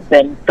think has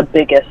been the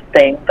biggest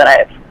thing that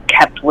I've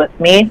kept with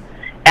me.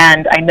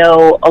 And I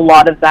know a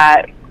lot of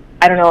that,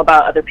 I don't know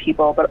about other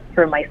people, but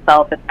for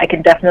myself, I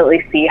can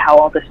definitely see how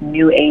all this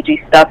new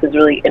agey stuff is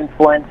really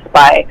influenced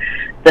by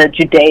the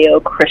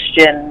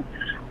Judeo-Christian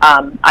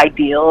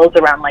ideals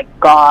around like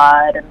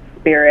God and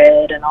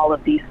spirit and all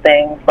of these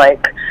things.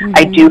 Like,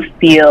 I do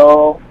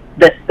feel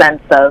this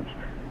sense of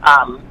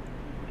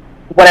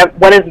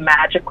what is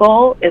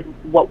magical is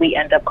what we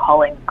end up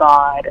calling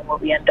God, and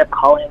what we end up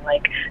calling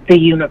like the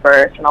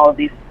universe and all of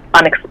these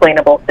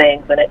unexplainable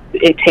things, and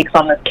it takes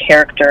on this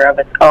character of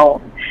its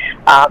own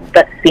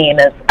that's seen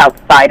as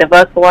outside of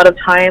us a lot of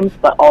times,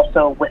 but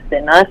also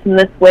within us in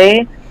this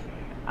way.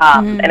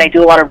 And I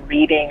do a lot of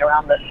reading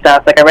around this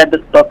stuff. Like, I read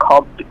this book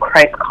called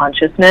Christ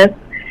Consciousness,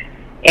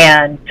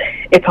 and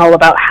it's all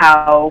about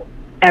how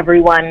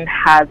everyone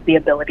has the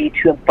ability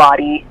to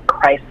embody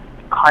Christ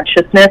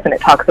consciousness, and it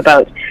talks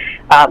about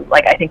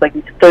like, I think like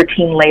these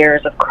 13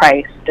 layers of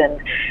Christ, and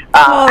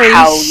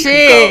how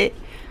shit.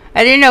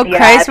 I didn't know Yeah,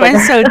 Christ went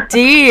so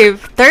deep.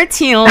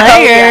 13 layers.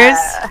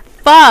 yeah.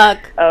 Fuck.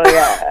 Oh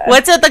yeah.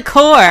 What's at the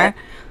core?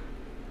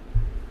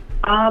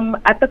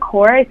 At the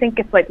core, I think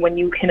it's like when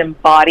you can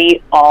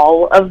embody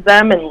all of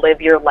them and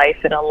live your life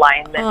in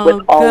alignment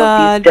with all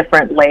of these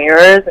different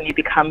layers, and you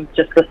become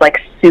just this like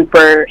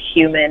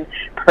superhuman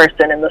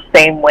person in the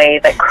same way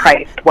that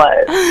Christ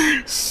was.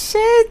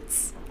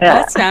 Shit. Yeah.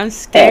 That sounds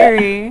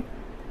scary.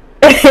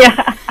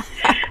 Yeah.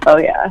 Oh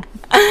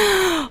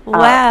yeah.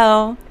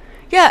 Wow.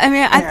 Yeah, I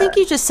mean, I think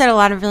you just said a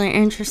lot of really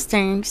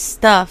interesting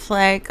stuff.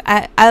 Like,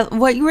 I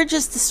what you were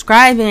just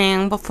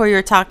describing before, you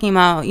were talking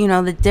about, you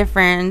know, the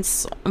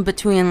difference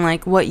between,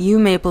 like, what you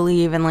may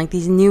believe and, like,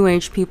 these New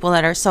Age people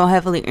that are so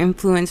heavily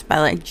influenced by,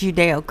 like,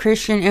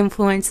 Judeo-Christian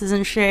influences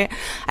and shit.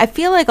 I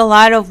feel like a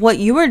lot of what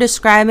you were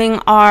describing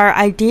are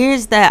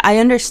ideas that I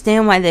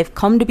understand why they've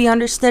come to be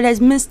understood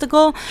as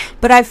mystical,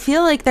 but I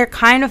feel like they're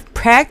kind of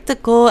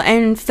practical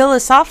and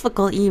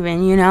philosophical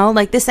even, you know?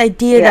 Like, this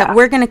idea that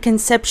we're going to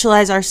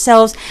conceptualize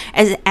ourselves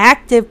as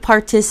active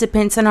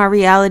participants in our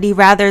reality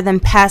rather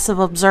than passive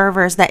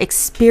observers that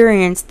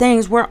experience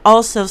things. We're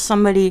also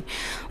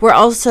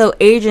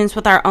agents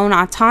with our own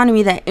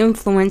autonomy that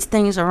influence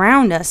things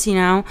around us, you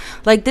know?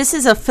 Like, this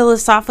is a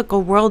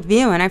philosophical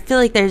worldview, and I feel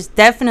like there's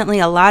definitely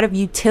a lot of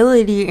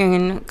utility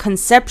in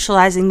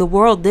conceptualizing the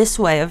world this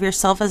way, of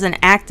yourself as an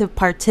active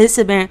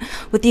participant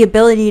with the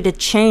ability to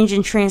change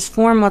and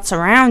transform what's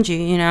around you,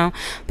 you know?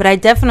 But I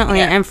definitely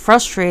am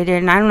frustrated,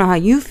 and I don't know how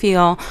you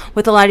feel,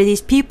 with a lot of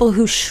these people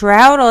who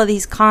shroud all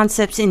these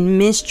concepts in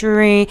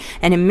mystery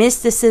and in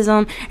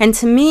mysticism. And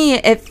to me,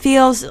 it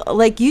feels,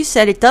 like you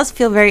said, it does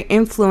feel very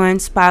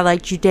influenced by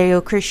like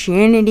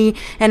Judeo-Christianity,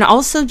 and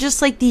also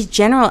just like these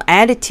general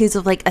attitudes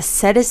of like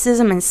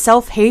asceticism and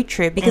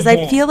self-hatred, because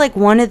I feel like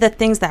one of the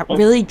things that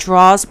really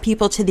draws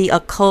people to the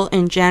occult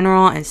in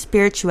general and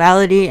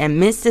spirituality and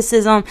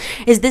mysticism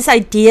is this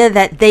idea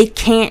that they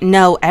can't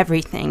know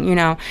everything, you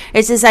know?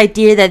 It's this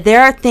idea that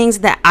there are things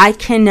that I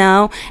can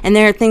know and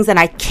there are things that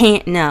I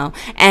can't know,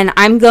 and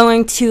I'm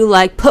going to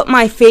like put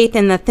my faith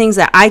in the things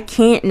that I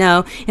can't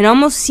know. It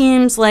almost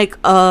seems like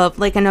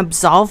an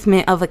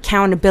absolvement of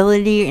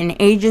accountability and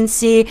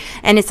agency,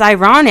 and it's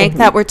ironic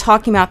that we're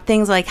talking about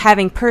things like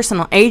having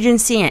personal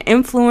agency and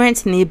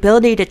influence and the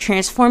ability to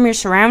transform your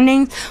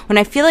surroundings, when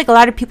I feel like a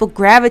lot of people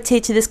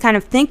gravitate to this kind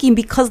of thinking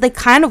because they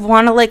kind of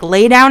want to like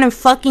lay down and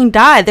fucking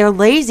die. They're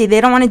lazy.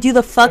 They don't want to do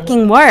the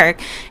fucking work.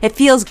 It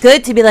feels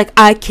good to be like,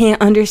 I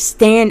can't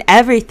understand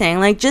everything.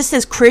 Like, just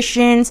as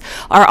Christians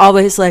are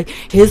always like,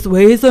 his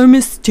ways are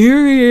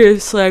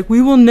mysterious, like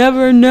we will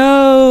never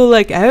know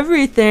like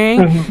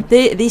everything,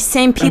 these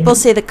same people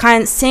say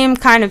the same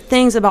kind of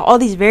things about all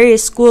these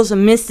various schools of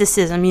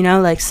mysticism, you know,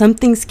 like some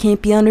things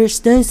can't be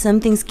understood, some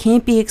things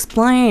can't be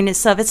explained and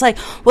stuff. It's like,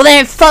 well,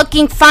 then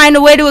fucking find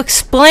a way to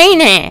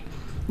explain it.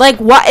 Like,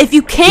 what if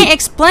you can't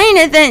explain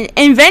it, then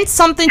invent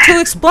something to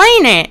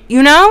explain it,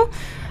 you know?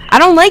 I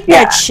don't like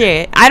that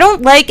shit. I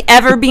don't like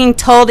ever being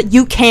told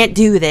you can't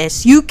do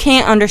this, you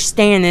can't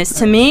understand this.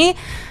 To me,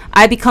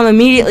 I become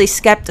immediately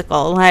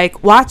skeptical.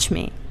 Like, watch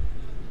me.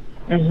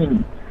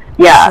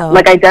 Yeah, so.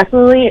 Like,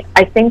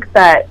 I think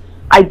that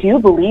I do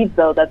believe,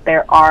 though, that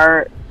there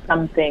are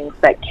some things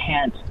that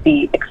can't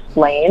be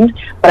explained,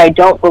 but I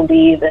don't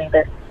believe in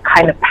this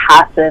kind of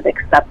passive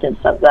acceptance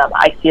of them.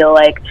 I feel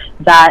like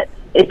that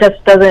it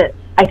just doesn't,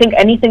 I think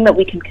anything that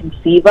we can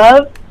conceive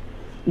of,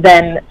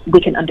 then we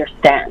can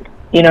understand.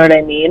 You know what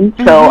I mean?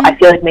 So I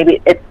feel like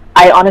maybe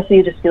I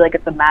honestly just feel like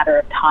it's a matter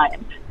of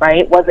time,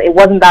 right? It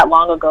wasn't that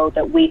long ago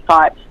that we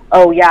thought,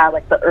 oh yeah,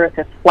 like the earth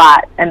is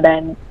flat, and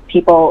then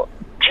people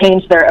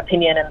change their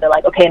opinion and they're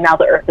like, okay, now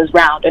the earth is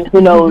round, and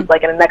who knows,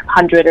 like in the next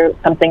 100 or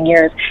something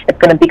years, it's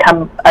going to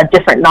become a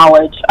different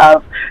knowledge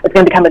it's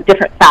going to become a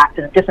different fact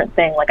and a different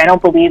thing. Like, I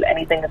don't believe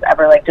anything is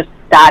ever like just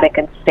static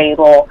and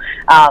stable.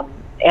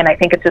 And I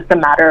think it's just a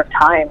matter of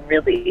time,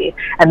 really.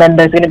 And then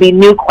there's going to be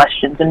new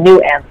questions and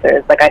new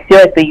answers. Like, I feel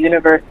like the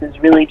universe is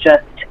really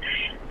just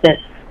this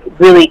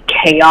really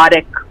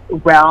chaotic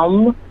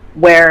realm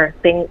where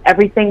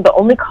everything, the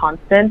only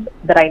constant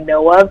that I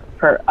know of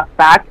for a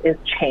fact is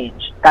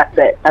change. That's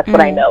it. That's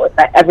what I know, is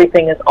that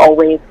everything is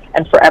always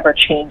and forever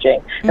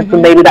changing. And so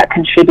maybe that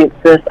contributes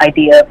to this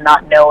idea of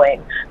not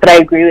knowing. But I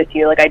agree with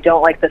you. Like, I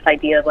don't like this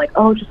idea of like,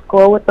 oh, just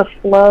go with the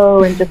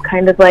flow and just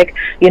kind of like,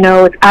 you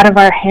know, it's out of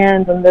our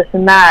hands and this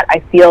and that. I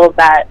feel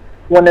that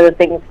one of the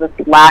things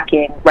that's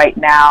lacking right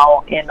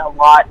now in a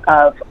lot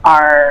of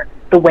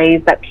the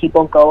ways that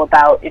people go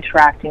about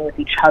interacting with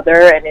each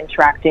other and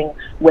interacting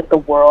with the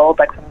world,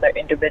 like from their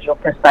individual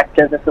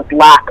perspectives, is this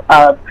lack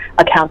of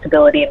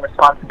accountability and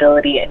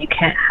responsibility. And you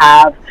can't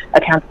have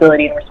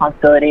accountability and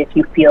responsibility if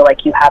you feel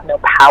like you have no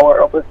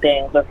power over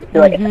things, or if you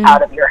feel like it's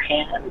out of your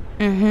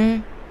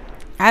hands.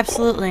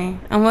 Absolutely.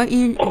 And what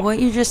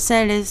you just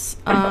said is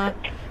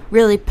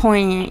really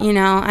poignant, you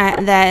know,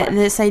 that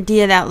this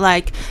idea that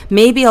like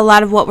maybe a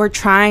lot of what we're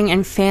trying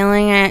and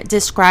failing at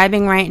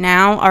describing right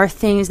now are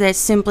things that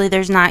simply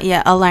there's not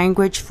yet a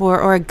language for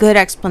or a good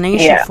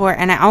explanation for.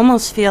 And I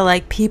almost feel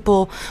like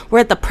we're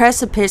at the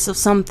precipice of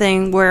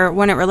something where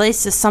when it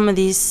relates to some of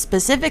these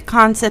specific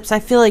concepts, I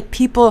feel like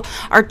people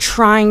are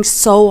trying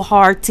so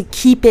hard to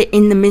keep it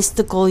in the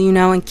mystical, you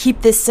know, and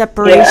keep this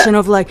separation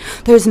of like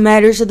there's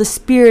matters of the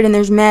spirit and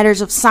there's matters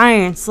of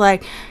science.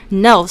 Like,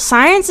 no,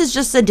 science is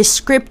just a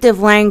descriptive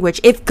language.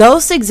 If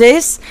ghosts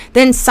exist,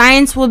 then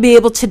science will be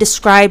able to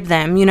describe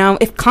them, you know?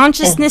 If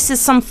consciousness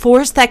is some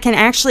force that can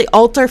actually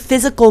alter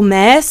physical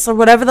mass or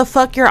whatever the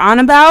fuck you're on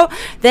about,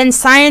 then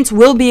science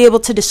will be able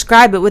to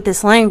describe it with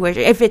this language.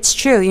 If it's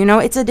true, you know?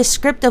 It's a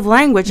descriptive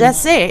language.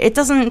 That's it. It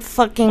doesn't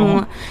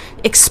fucking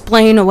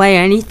explain away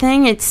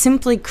anything. It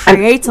simply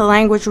creates a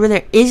language where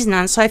there is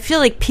none. So I feel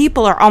like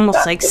people are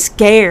almost like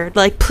scared.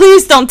 Like,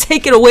 please don't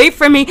take it away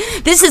from me.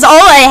 This is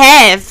all I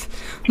have.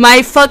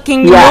 My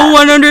fucking no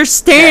one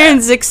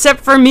understands except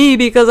for me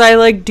because I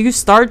like do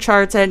star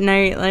charts at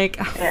night. Like,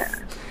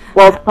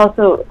 well, it's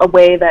also a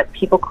way that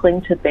people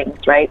cling to things,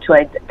 right? To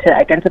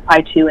identify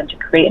to and to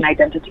create an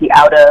identity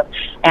out of,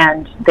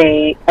 and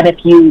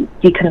if you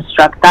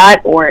deconstruct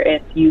that, or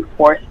if you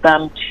force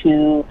them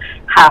to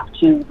have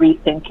to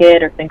rethink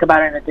it or think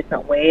about it in a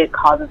different way, it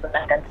causes an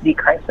identity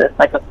crisis,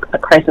 like a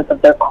crisis of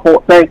their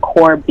very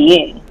core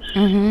being.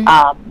 And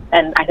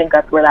I think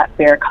that's where that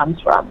fear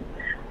comes from.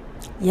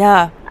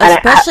 Yeah,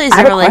 especially as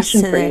it relates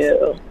to this.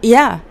 You.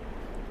 Yeah.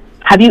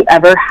 Have you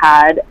ever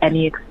had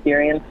any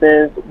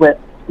experiences with,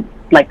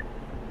 like,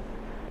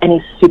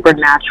 any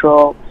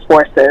supernatural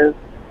forces,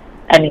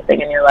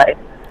 anything in your life?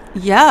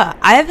 Yeah,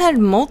 I've had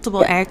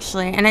multiple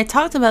actually, and I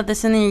talked about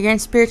this in the Again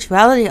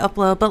Spirituality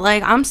upload, but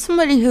like I'm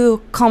somebody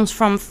who comes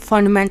from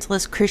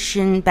fundamentalist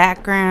Christian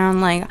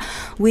background. Like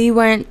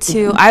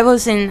I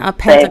was in a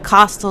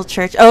Pentecostal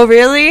church. Oh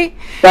really?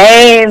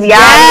 Same, yeah.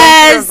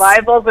 Yes.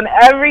 Revivals and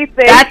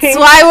everything. That's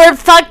why we're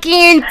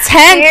fucking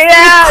intense.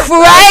 Yeah,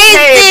 crazy.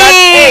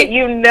 that's it,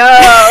 you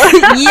know.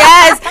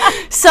 Yes.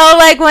 So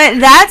like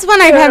that's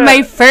when I've had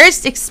my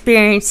first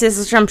experiences,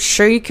 which I'm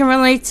sure you can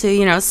relate to,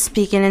 you know,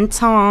 speaking in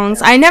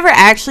tongues. I never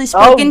actually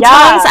spoke in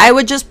tongues. I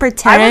would just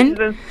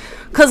pretend.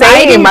 Because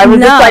I didn't know.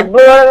 Just like,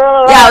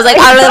 I was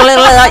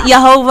like,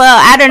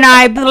 Jehovah,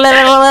 Adonai,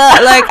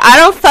 like, I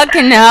don't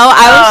fucking know.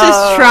 I was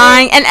just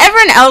trying. And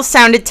everyone else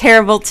sounded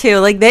terrible, too.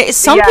 Like,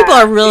 some people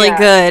are really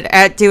good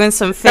at doing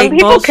some fake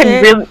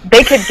bullshit.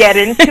 They could get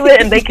into it,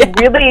 and they could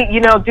really,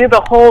 you know, do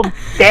the whole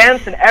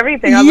dance and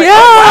everything. I was like, oh,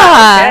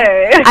 wow,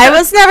 okay. I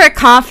was never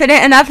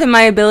confident enough in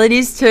my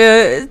abilities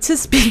to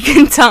speak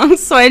in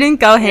tongues, so I didn't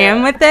go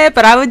ham with it.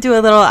 But I would do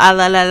a little la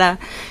la la,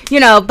 you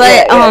know.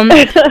 But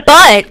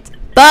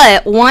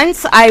But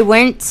once I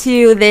went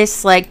to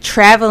this like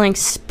traveling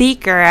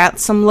speaker at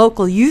some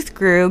local youth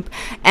group,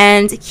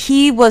 and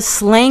he was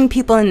slaying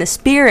people in the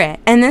spirit.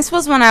 And this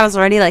was when I was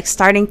already like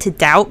starting to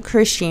doubt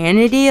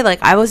Christianity.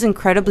 Like I was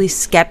incredibly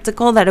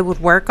skeptical that it would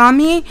work on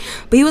me.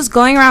 But he was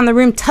going around the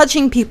room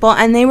touching people,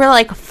 and they were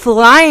like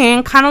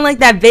flying, kind of like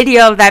that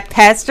video of that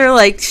pastor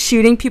like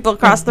shooting people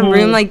across the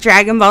room like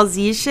Dragon Ball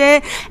Z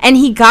shit. And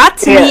he got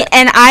to me,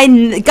 and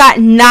I got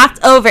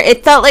knocked over.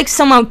 It felt like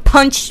someone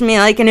punched me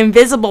like an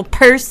invisible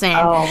person.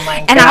 Oh my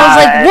God. And I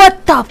was like,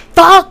 what the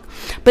fuck?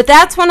 But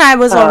that's when I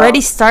was already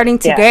starting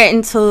to get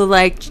into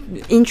like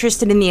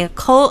interested in the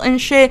occult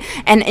and shit.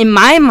 And in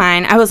my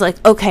mind, I was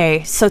like,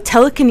 okay, so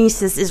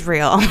telekinesis is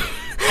real.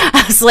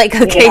 I was like,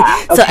 okay,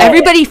 so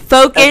everybody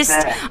focused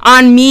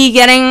on me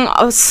getting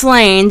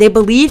slain. They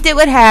believed it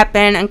would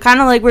happen, and kind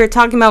of like we were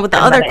talking about with the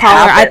other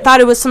caller, I thought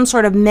it was some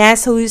sort of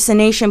mass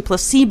hallucination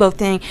placebo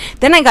thing.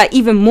 Then I got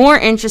even more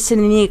interested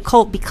in the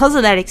occult because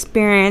of that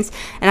experience,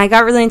 and I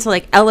got really into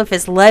like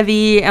Eliphas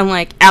Levi and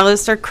like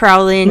Aleister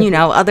Crowley and, you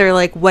know, other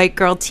like white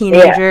girl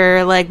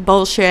teenager like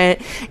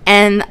bullshit.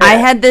 And I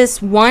had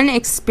this one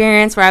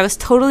experience where I was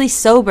totally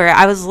sober.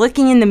 I was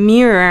looking in the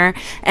mirror,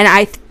 and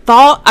I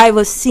thought I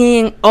was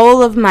seeing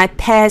all of my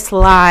past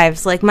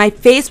lives. Like, my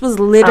face was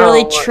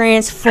literally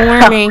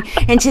transforming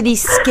into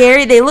these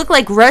scary, they look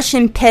like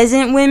Russian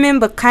peasant women,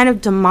 but kind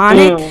of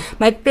demonic.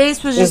 My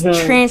face was just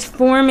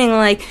transforming,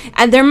 like,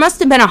 and there must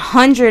have been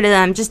 100 of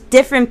them, just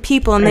different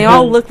people, and they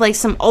all looked like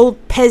some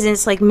old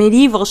peasants, like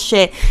medieval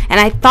shit. And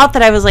I thought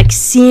that I was like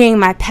seeing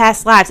my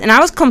past lives, and I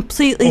was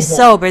completely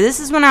sober. This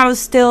is when I was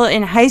still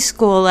in high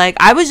school. Like,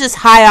 I was just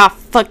high off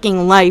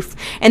fucking life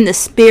and the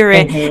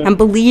spirit and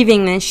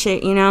believing this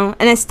shit, you know.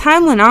 And as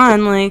time went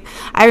on, like,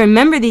 I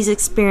remember these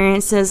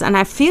experiences and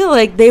I feel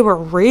like they were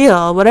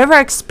real. Whatever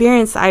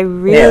experience, I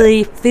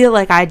really feel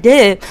like I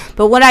did.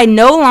 But what I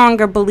no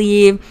longer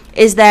believe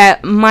is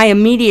that my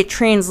immediate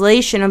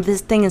translation of this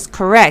thing is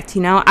correct,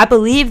 you know. I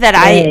believe that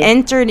I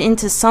entered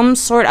into some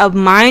sort of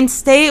mind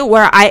state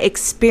where I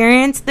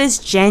experienced this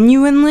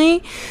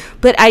genuinely,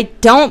 but I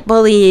don't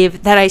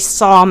believe that I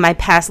saw my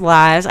past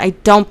lives. I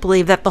don't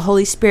believe that the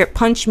Holy Spirit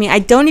punched me. I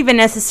don't even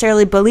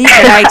necessarily believe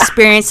that I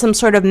experienced some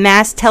sort of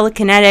mass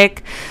telekinetic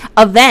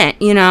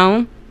event, you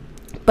know.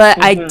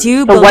 But I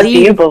do believe... what do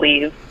you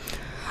believe?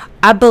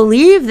 I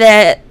believe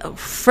that,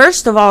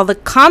 first of all, the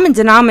common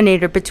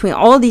denominator between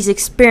all these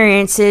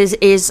experiences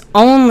is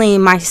only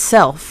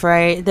myself,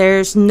 right?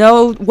 There's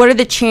no... What are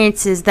the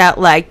chances that,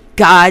 like,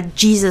 God,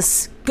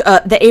 Jesus...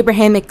 the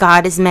Abrahamic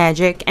God is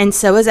magic, and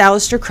so is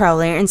Aleister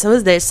Crowley, and so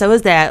is this, so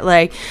is that.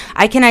 Like,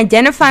 I can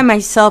identify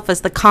myself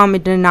as the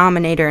common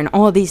denominator in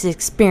all these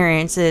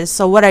experiences.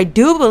 So what I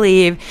do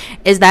believe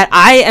is that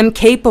I am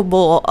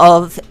capable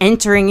of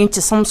entering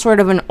into some sort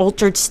of an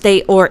altered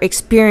state or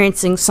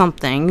experiencing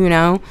something, you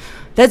know.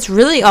 That's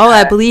really all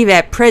I believe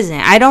at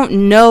present. I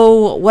don't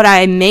know what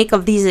I make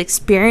of these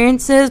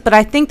experiences, but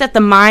I think that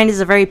the mind is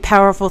a very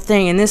powerful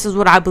thing, and this is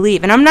what I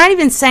believe. And I'm not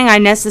even saying I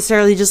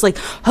necessarily just, like,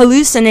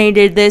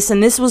 hallucinated this,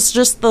 and this was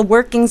just the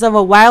workings of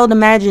a wild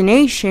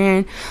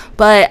imagination,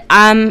 but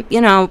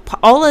you know,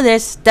 all of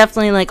this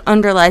definitely, like,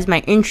 underlies my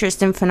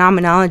interest in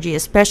phenomenology,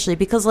 especially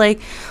because, like,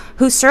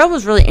 Husserl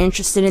was really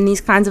interested in these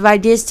kinds of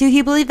ideas, too.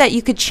 He believed that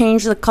you could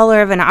change the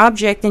color of an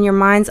object in your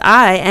mind's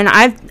eye, and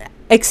I've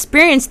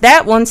experienced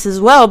that once as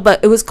well,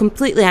 but it was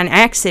completely on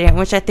accident,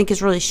 which I think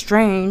is really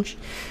strange.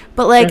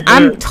 But, like,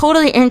 I'm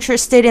totally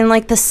interested in,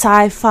 like, the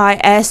sci-fi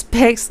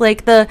aspects.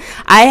 Like,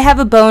 I have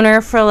a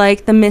boner for,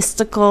 like, the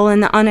mystical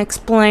and the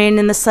unexplained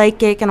and the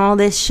psychic and all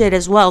this shit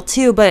as well,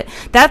 too. But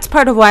that's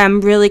part of why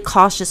I'm really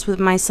cautious with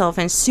myself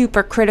and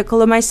super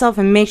critical of myself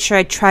and make sure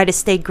I try to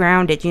stay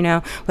grounded, you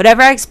know.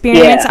 Whatever I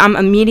experience, I'm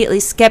immediately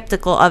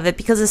skeptical of it,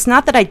 because it's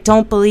not that I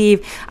don't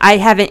believe I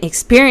haven't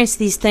experienced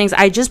these things.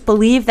 I just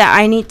believe that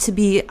I need to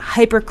be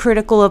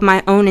hypercritical of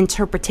my own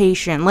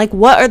interpretation. Like,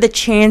 what are the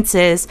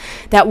chances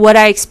that what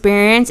I experience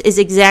is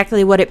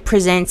exactly what it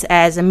presents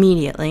as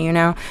immediately, you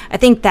know? I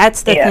think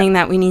that's the thing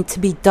that we need to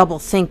be double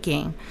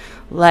thinking.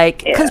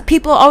 Like, because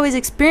people always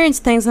experience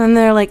things and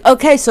they're like,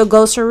 okay, so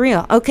ghosts are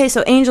real. Okay,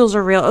 so angels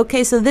are real.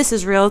 Okay, so this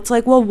is real. It's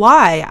like, well,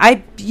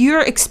 why?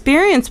 Your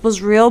experience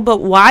was real, but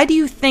why do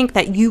you think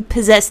that you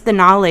possess the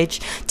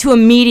knowledge to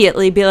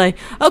immediately be like,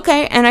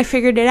 okay, and I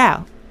figured it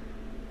out?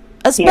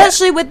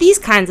 Especially with these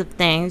kinds of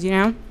things, you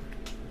know?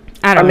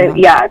 I don't know.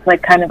 Yeah, it's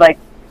like kind of like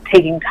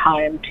taking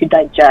time to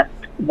digest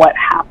what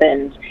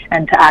happened,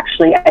 and to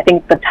actually, I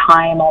think the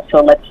time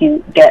also lets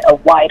you get a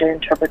wider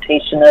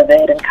interpretation of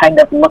it and kind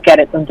of look at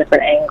it from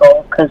different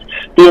angles, because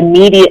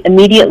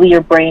immediately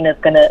your brain is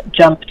going to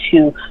jump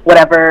to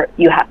whatever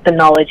you have, the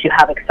knowledge you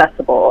have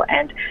accessible,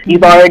 and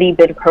you've already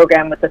been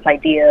programmed with this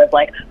idea of,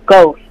 like,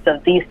 ghosts,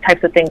 of these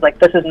types of things, like,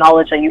 this is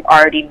knowledge that you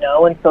already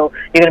know, and so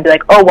you're going to be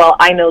like, oh, well,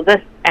 I know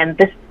this, and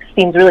this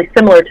seems really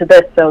similar to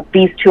this, so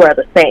these two are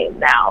the same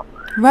now.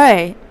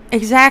 Right,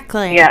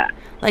 exactly. Yeah.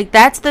 Like,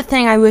 that's the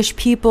thing I wish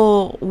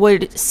people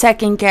would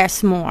second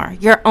guess more.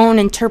 Your own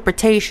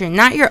interpretation,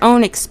 not your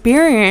own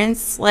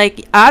experience.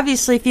 Like,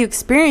 obviously, if you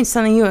experience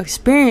something, you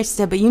experienced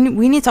it, but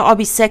we need to all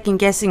be second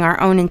guessing our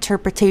own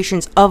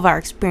interpretations of our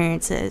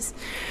experiences.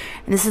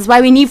 And this is why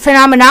we need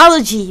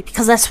phenomenology,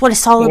 because that's what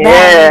it's all about,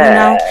 you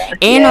know?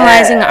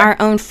 Analyzing our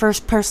own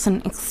first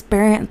person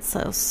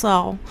experiences.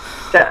 So...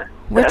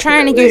 we're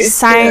trying to get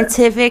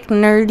scientific,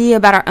 nerdy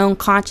about our own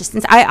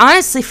consciousness. I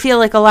honestly feel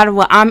like a lot of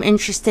what I'm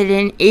interested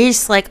in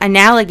is, like,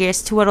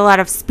 analogous to what a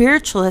lot of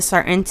spiritualists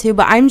are into,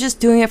 but I'm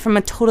just doing it from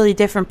a totally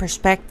different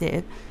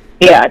perspective.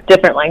 Yeah,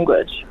 different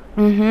language.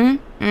 Yeah.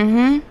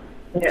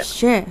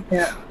 Shit.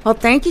 Yeah. Well,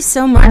 thank you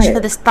so much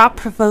for this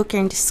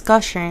thought-provoking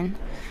discussion.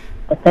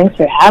 Well, thanks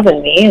for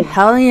having me.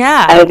 Hell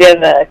yeah. I hope you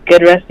have a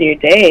good rest of your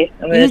day.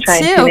 I'm going to try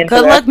and tune into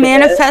Good luck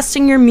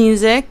manifesting your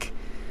music.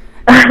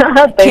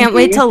 Can't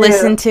wait to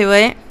listen to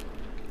it.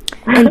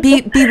 And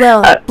be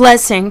well.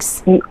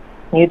 Blessings.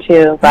 You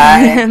too.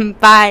 Bye.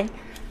 Bye.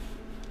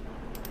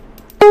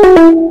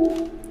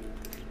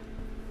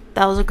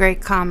 That was a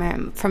great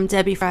comment from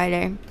Debbie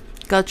Friday.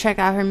 Go check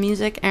out her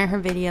music and her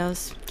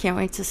videos. Can't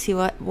wait to see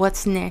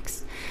what's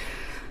next.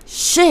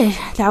 Shit,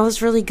 that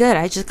was really good.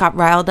 I just got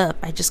riled up.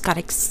 I just got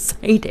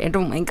excited.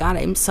 Oh my god,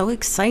 I'm so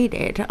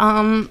excited.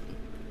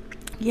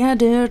 Yeah,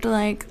 dude,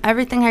 like,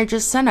 everything I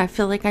just said, I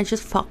feel like what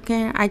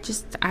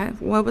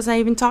was I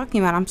even talking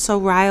about? I'm so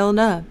riled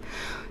up.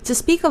 To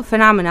speak of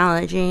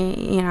phenomenology,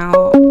 you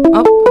know,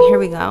 oh, here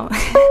we go.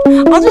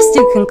 I'll just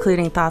do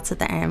concluding thoughts at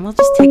the end. We'll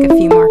just take a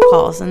few more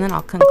calls and then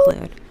I'll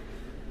conclude.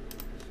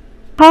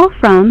 Call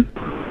from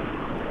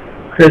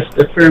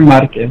Christopher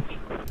Marquez.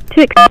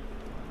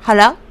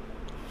 Hello?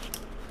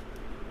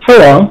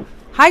 Hello.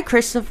 Hi,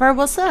 Christopher,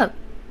 what's up?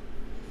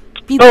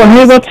 Oh,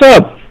 hey, what's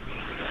up?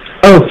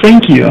 Oh,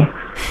 thank you.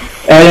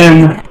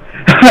 And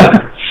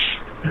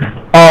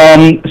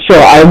so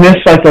I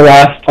missed like the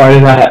last part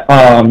of that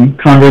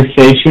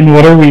conversation.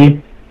 What are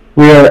I'm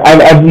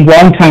a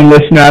long time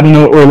listener. I don't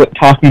know what we're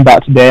talking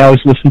about today. I was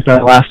listening to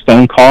that last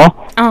phone call.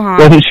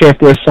 Wasn't sure if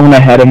there was someone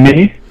ahead of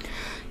me.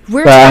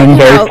 We're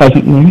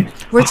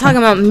talking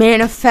about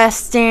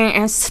manifesting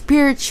and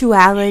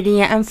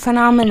spirituality and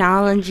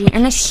phenomenology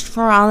and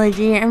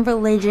astrology and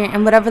religion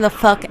and whatever the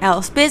fuck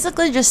else.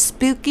 Basically just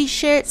spooky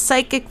shit,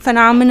 psychic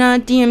phenomena,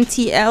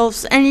 DMT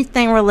elves,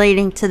 anything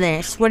relating to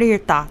this. What are your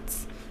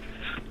thoughts?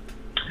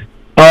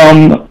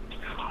 I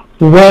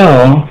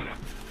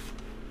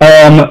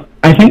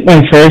think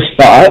my first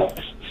thought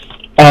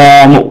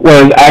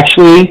was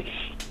actually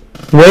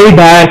way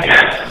back.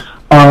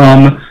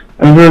 I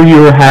remember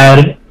you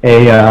had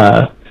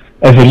a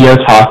video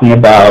talking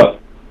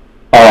about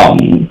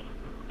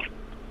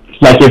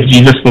like if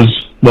Jesus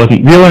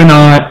wasn't real or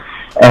not,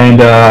 and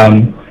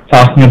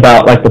talking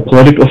about like the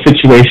political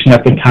situation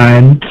at the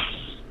time,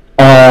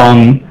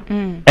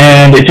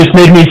 and it just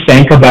made me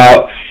think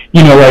about,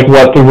 you know, like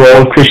what the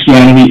role of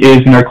Christianity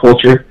is in our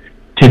culture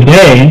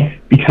today,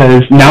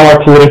 because now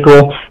our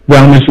political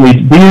realm is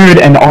really weird,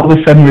 and all of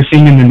a sudden we're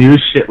seeing in the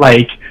news shit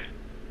like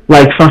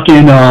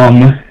fucking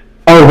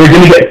oh, we're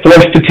gonna get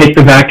forced to take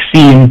the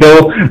vaccine.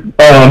 Bill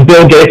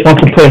Gates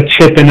wants to put a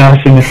chip in us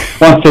and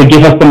wants to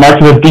give us the mark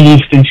of the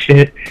beast and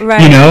shit.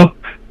 Right. You know.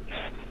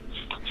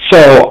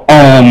 So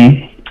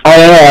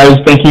I was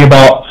thinking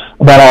about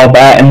all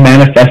that and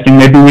manifesting.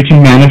 Maybe we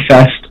can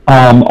manifest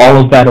all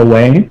of that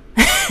away.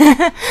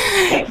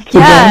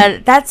 Yeah,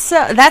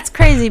 that's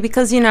crazy,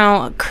 because, you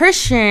know,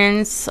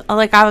 Christians,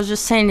 like I was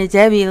just saying to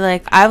Debbie,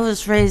 like I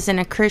was raised in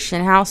a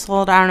Christian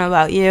household, I don't know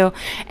about you,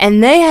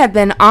 and they have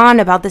been on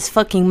about this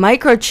fucking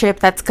microchip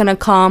that's gonna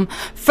come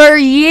for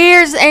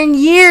years and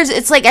years.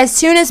 It's like as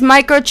soon as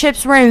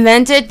microchips were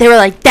invented, they were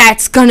like,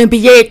 that's gonna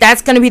be it,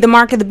 that's gonna be the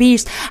mark of the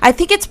beast. I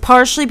think it's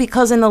partially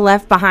because in the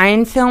Left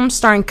Behind film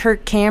starring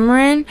Kirk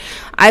Cameron,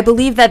 I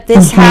believe that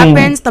this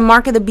happens. The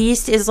mark of the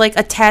beast is like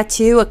a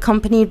tattoo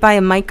accompanied by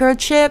a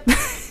microchip.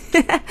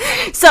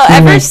 So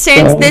ever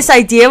since this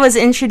idea was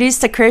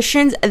introduced to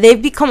Christians,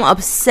 they've become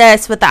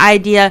obsessed with the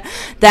idea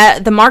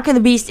that the mark of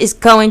the beast is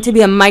going to be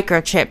a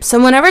microchip.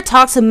 So whenever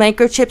talks of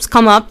microchips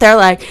come up, they're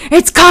like,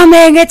 it's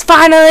coming, it's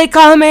finally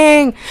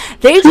coming.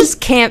 They just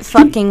can't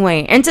fucking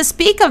wait. And to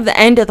speak of the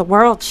end of the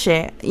world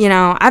shit, you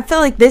know, I feel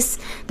like this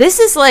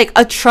is like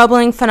a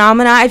troubling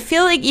phenomena. I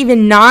feel like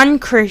even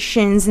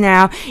non-Christians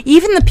now,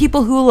 even the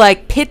people who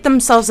like pit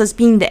themselves as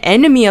being the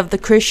enemy of the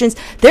Christians,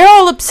 they're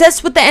all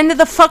obsessed with the end of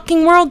the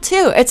fucking world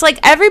too. It's like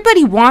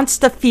everybody wants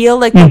to feel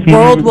like the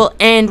world will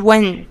end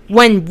when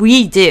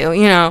we do,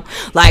 you know,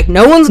 like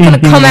no one's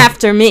gonna come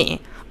after me,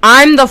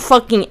 I'm the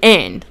fucking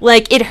end.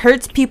 Like it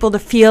hurts people to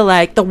feel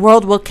like the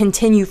world will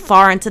continue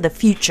far into the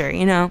future,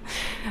 you know.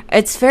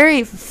 It's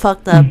very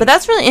fucked up. But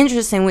that's really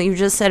interesting what you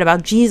just said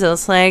about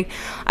Jesus. Like,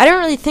 I didn't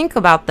really think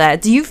about that.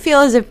 Do you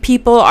feel as if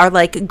people are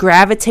like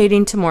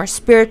gravitating to more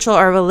spiritual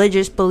or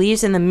religious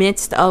beliefs in the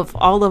midst of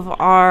all of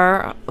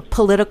our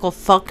political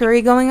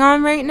fuckery going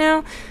on right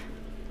now?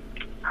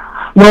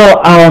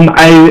 Well,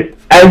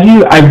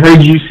 I've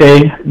heard you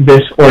say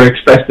this or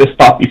express this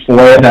thought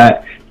before,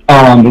 that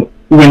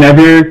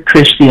whenever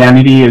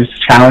Christianity is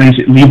challenged,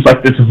 it leaves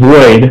like this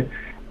void,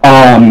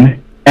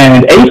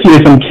 and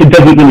atheism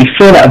doesn't really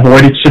fill that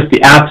void. It's just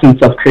the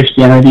absence of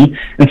Christianity,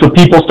 and so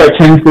people start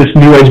turning to this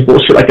new age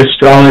bullshit like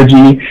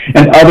astrology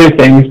and other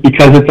things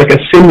because it's like a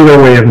similar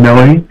way of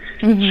knowing.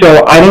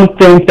 So I don't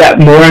think that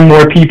more and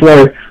more people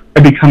are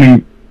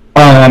becoming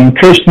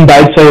Christian, but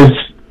I'd say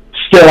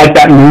still like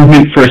that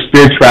movement for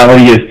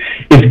spirituality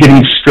is getting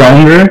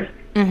stronger,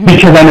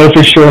 because I know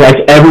for sure like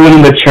everyone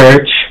in the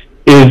church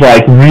is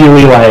like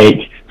really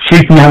like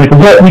freaking out, like,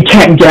 what, we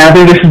can't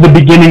gather, this is the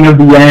beginning of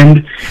the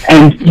end.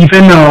 And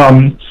even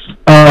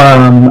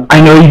I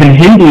know even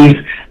Hindus,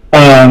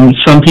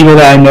 some people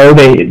that I know,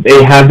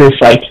 they have this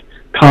like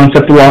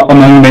concept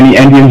among many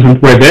Indians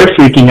where they're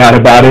freaking out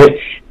about it.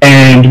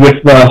 And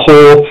with the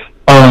whole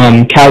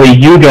Kali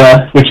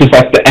Yuga, which is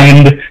like the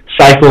end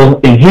cycle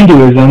in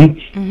Hinduism,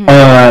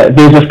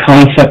 there's this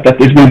concept that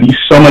there's going to be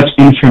so much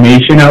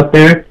information out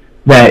there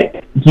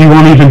that you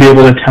won't even be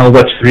able to tell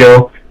what's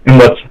real and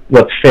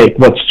what's fake,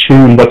 what's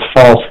true and what's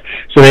false.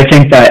 So they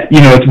think that, you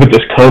know, it's with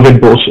this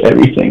COVID bullshit,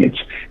 everything,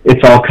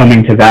 it's all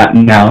coming to that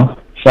now.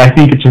 So I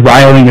think it's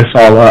riling us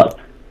all up.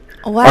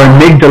 Wow. Our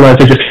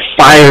amygdalas are just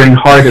firing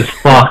hard as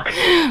fuck.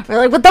 We're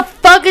like, what the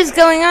fuck is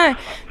going on?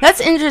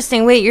 That's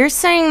interesting. Wait, you're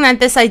saying that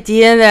this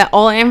idea that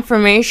all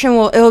information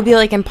will be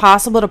like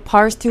impossible to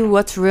parse through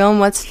what's real and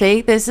what's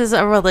fake, this is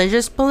a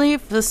religious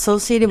belief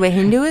associated with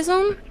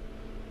Hinduism?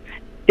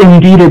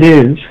 Indeed it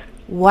is.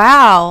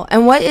 Wow.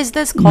 And what is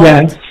this called?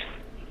 Yes.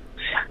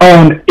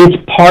 It's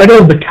part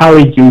of the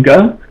Kali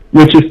Yuga,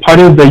 which is part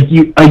of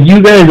the... A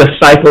yuga is a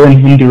cycle in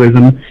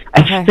Hinduism.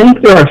 I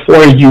think there are 4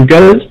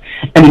 yugas,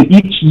 and in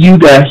each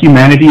yuga,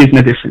 humanity is in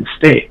a different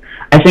state.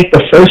 I think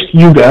the first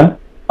yuga,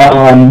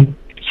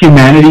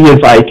 humanity is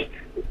like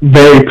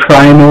very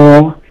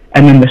primal,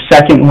 and then the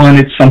second one,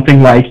 it's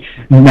something like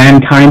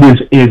mankind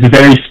is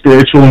very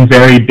spiritual and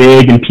very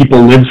big, and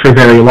people live for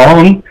very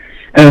long.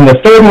 And then the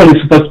third one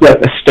is supposed to be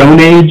like the Stone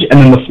Age, and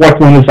then the fourth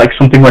one is like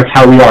something like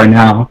how we are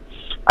now.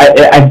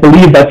 I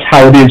believe that's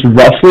how it is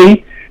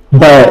roughly,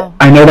 but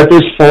I know that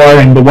there's 4,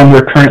 and the one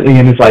we're currently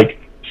in is like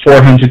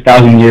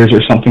 400,000 years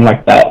or something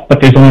like that.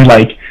 But there's only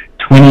like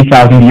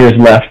 20,000 years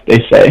left, they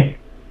say.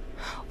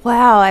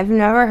 Wow, I've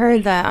never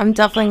heard that. I'm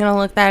definitely going to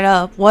look that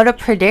up. What a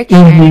prediction.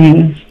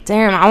 Mm-hmm.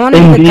 Damn, I want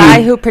to be the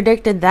guy who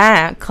predicted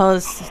that,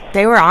 because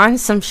they were on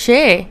some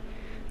shit.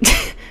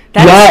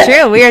 That's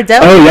true. We are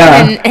definitely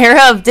in an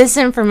era of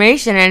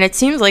disinformation, and it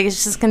seems like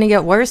it's just going to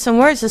get worse and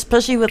worse,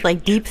 especially with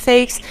like deep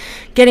fakes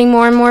getting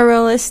more and more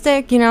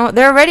realistic. You know,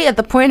 they're already at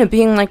the point of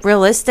being like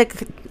realistic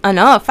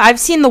enough. I've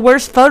seen the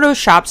worst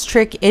Photoshops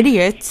trick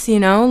idiots, you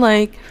know,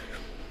 like...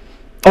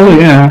 Oh,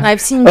 yeah.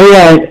 I've seen... Oh,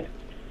 yeah.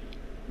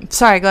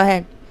 Sorry, go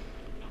ahead.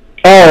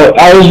 Oh,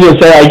 I was going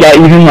to say, I got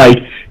even like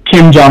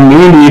Kim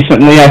Jong-un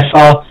recently. I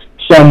saw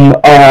some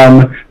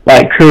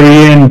like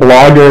Korean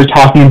blogger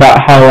talking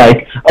about how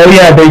like, oh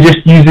yeah, they're just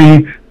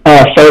using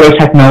photo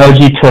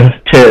technology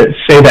to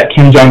say that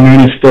Kim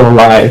Jong-un is still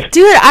alive.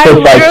 Dude, I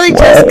literally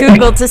just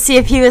Googled to see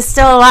if he was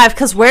still alive,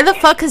 because where the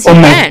fuck has he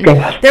been?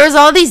 God. There was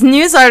all these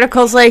news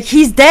articles like,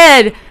 he's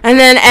dead, and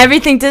then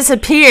everything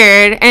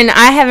disappeared, and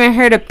I haven't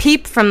heard a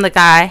peep from the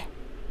guy.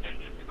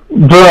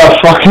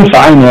 Bruh, fucking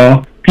fine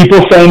though.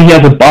 People saying he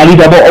has a body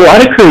double. A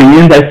lot of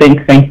Koreans, I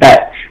think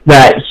that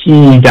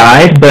he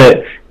died,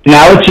 but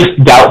now it's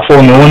just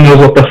doubtful. No one knows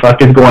what the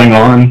fuck is going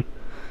on.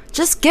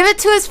 Just give it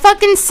to his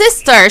fucking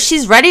sister.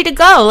 She's ready to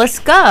go. Let's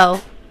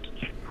go.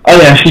 Oh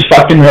yeah, she's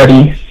fucking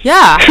ready.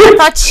 Yeah, I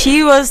thought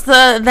she was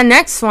the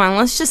next one.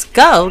 Let's just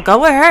go. Go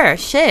with her.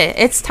 Shit.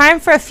 It's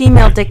time for a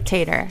female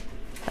dictator.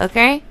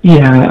 Okay?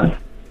 Yeah.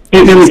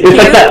 It's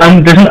like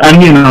that. There's an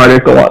Onion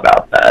article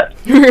about that.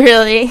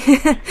 Really?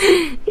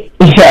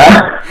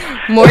 Yeah.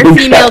 More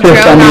female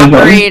drone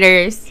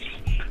operators.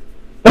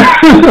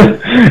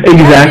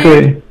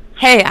 Exactly.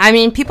 Hey, I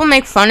mean, people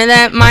make fun of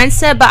that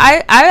mindset, but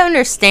I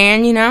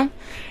understand, you know.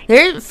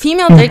 There's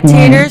female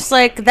dictators,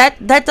 like,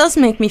 that does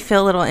make me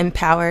feel a little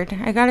empowered,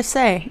 I gotta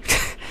say.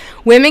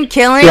 Women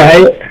killing,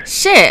 right?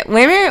 Shit,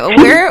 women,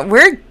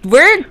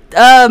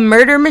 we're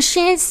murder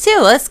machines too,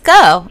 let's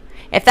go.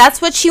 If that's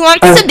what she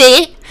wants to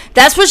be,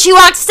 that's what she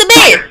wants to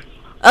be,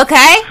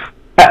 okay?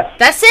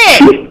 That's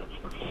it.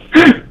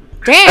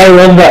 Damn. I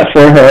love that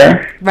for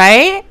her.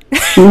 Right?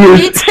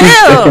 Me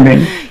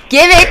too.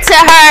 Give it to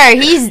her.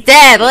 He's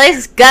dead.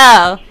 Let's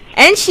go.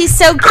 And she's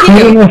so cute.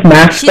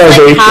 She's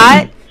like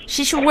hot.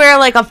 She should wear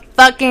like a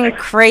fucking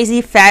crazy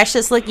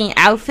fascist looking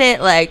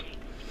outfit. Like,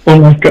 oh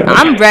my god.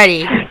 I'm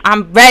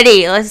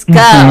ready. Let's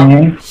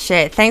go.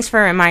 Shit. Thanks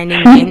for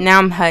reminding me. Now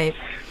I'm hyped.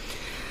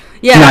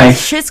 Yeah,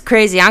 nice. Shit's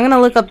crazy. I'm going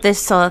to look up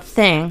this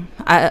thing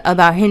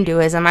about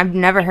Hinduism. I've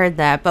never heard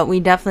that, but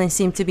we definitely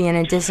seem to be in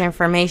a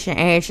disinformation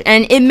age.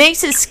 And it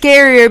makes it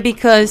scarier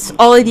because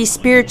all of these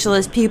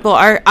spiritualist people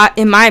are,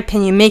 in my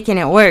opinion, making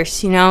it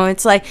worse. You know,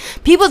 it's like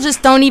people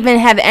just don't even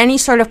have any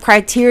sort of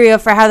criteria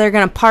for how they're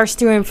going to parse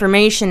through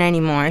information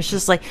anymore. It's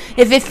just like,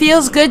 if it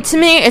feels good to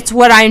me, it's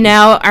what I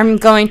know I'm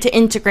going to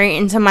integrate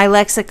into my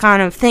lexicon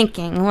of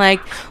thinking.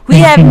 Like, we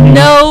have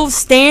no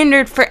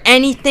standard for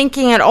any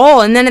thinking at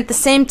all. And then at the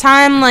same time,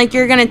 like,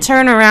 you're gonna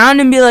turn around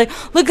and be like,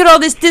 look at all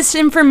this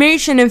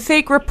disinformation and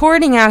fake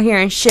reporting out here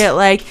and shit.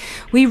 Like,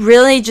 we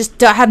really just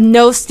don't have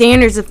no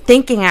standards of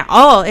thinking at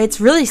all.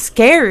 It's really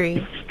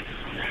scary.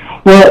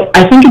 Well,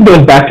 I think it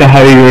goes back to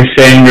how you were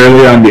saying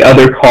earlier on the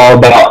other call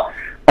about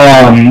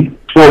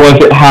what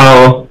was it,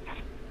 how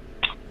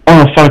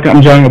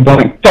I'm drawing a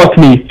blank. Fuck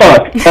me,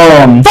 fuck.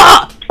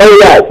 Fuck!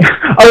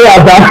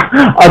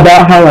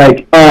 About how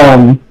like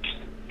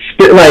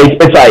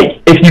it's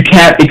like, if you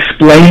can't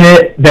explain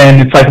it,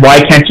 then it's like,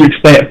 why can't you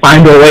explain it?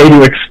 Find a way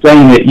to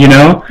explain it, you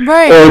know?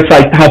 Right. Or it's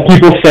like how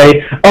people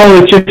say,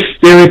 oh, it's just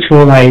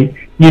spiritual, like,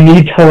 you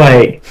need to,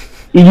 like,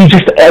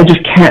 I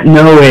just can't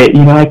know it,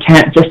 you know? I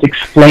can't just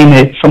explain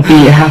it. It's something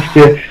you have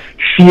to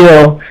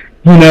feel,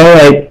 you know?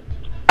 Like,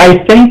 I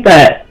think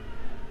that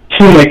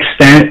to an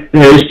extent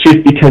there is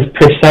truth, because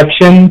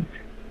perception,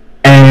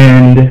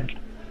 and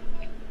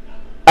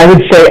I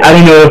would say, I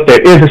don't know if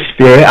there is a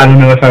spirit, I don't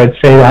know if I would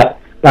say that,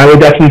 but I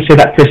would definitely say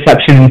that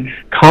perception and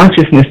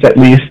consciousness, at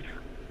least,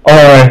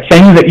 are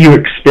things that you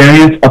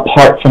experience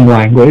apart from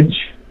language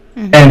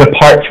and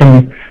apart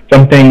from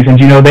things. And,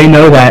 you know, they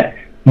know that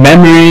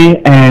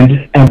memory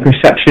and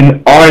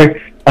perception are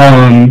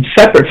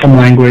separate from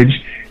language.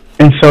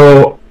 And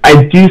so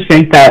I do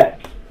think that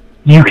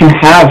you can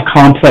have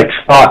complex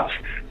thoughts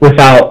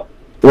without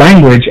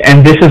language.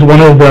 And this is one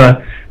of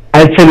the,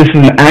 I'd say this is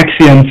an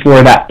axiom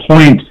for that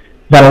point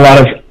that a lot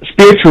of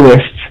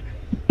spiritualists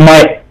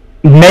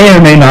may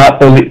or may not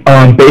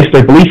base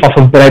their belief off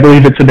of, but I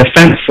believe it's a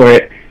defense for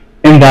it,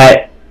 in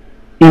that,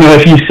 you know,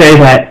 if you say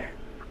that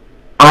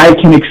I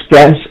can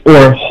express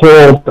or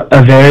hold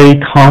a very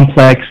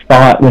complex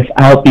thought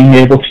without being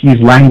able to use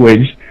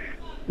language,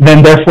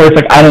 then therefore it's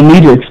like I don't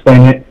need to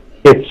explain it.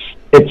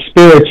 It's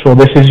spiritual.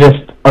 This is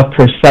just a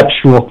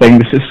perceptual thing.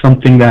 This is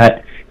something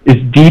that is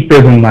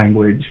deeper than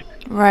language.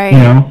 Right. You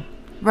know?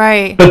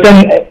 Right. But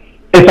then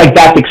it's like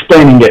that's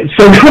explaining it.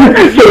 So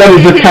that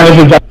is just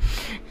kind of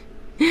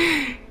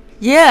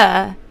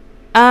yeah.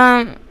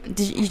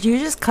 Did you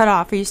just cut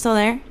off? Are you still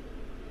there?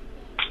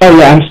 Oh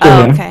yeah, I'm still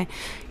there. Okay.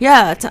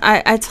 Yeah,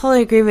 I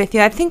totally agree with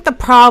you. I think the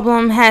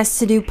problem has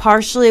to do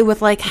partially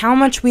with like how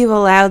much we've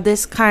allowed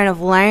this kind of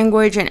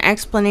language and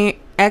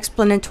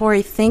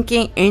explanatory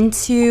thinking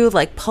into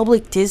like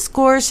public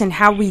discourse and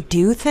how we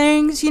do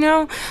things, you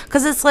know?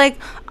 Because it's like,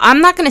 I'm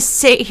not going to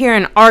sit here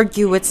and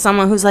argue with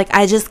someone who's like,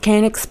 I just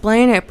can't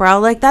explain it, bro.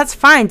 Like, that's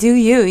fine, do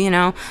you, you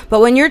know?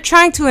 But when you're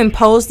trying to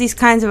impose these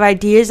kinds of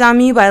ideas on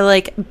me by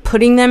like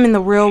putting them in the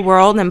real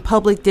world and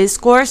public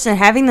discourse and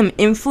having them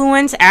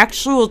influence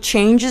actual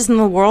changes in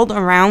the world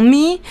around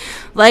me,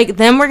 like,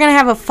 then we're going to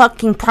have a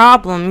fucking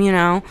problem, you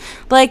know?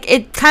 Like,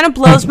 it kind of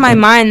blows my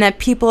mind that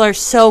people are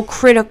so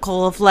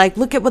critical of like,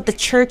 look at what the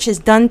church has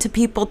done to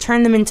people,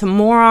 turned them into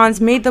morons,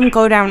 made them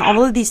go down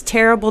all of these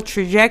terrible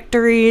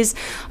trajectories,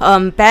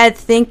 bad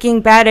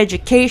thinking, bad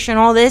education,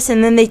 all this,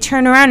 and then they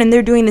turn around and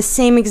they're doing the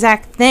same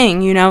exact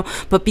thing, you know,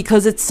 but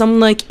because it's some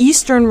like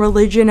Eastern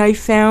religion, I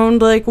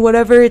found, like,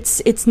 whatever,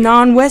 it's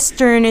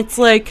non-Western, it's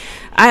like,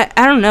 I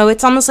don't know,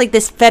 it's almost like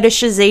this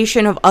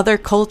fetishization of other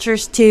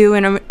cultures too,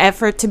 in an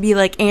effort to be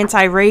like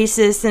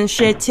anti-racist and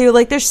shit too.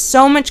 Like, there's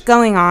so much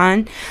going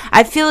on.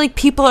 I feel like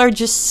people are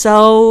just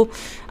so,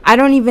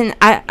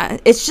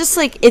 it's just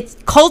like, it's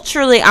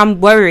culturally,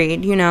 I'm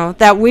worried, you know,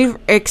 that we're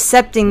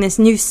accepting this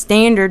new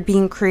standard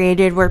being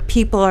created where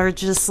people are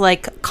just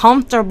like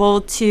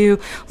comfortable to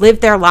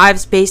live their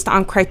lives based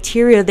on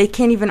criteria they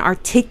can't even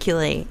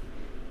articulate.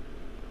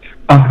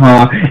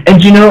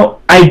 And you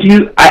know,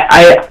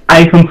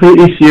 I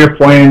completely see your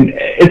point.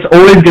 It's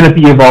always going to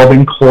be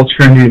evolving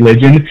culture and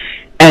religion,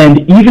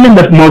 and even in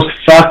the most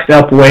fucked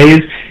up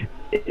ways.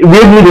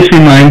 Weirdly, this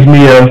reminds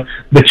me of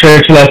the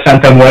Church La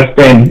Santa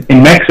Muerte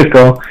in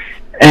Mexico,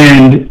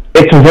 and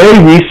it's a very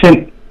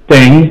recent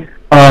thing.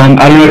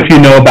 I don't know if you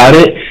know about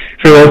it.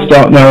 For those who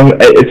don't know,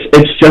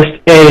 it's just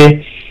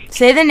a.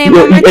 Say the name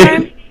one more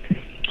time.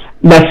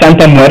 La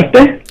Santa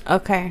Muerte.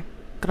 Okay.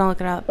 Gonna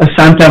look it up.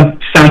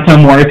 Santa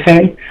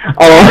Muerte.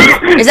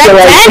 Is that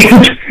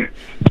death?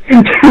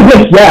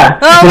 Yeah.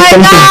 Oh my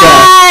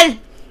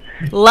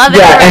god! Love it.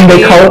 Yeah, already.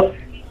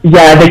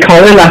 and they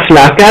call her La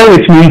Flaca,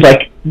 which means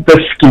like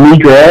the skinny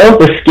girl,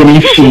 the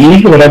skinny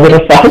she, whatever the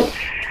fuck.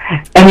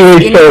 Anyway,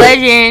 skinny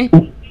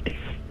legend.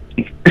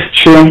 It's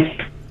true.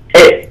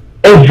 It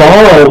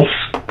evolves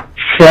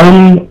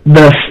from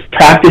the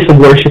practice of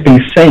worshiping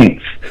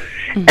saints,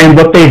 and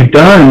what they've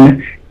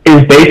done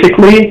is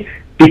basically,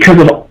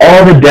 because of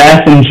all the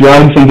death and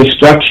drugs and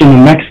destruction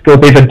in Mexico,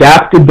 they've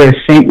adapted their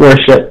saint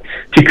worship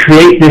to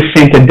create this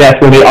saint of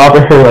death where they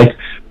offer her like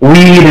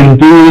weed and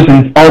booze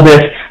and all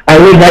this. I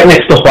live right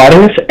next to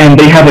Juarez, and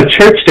they have a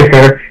church to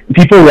her.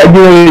 People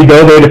regularly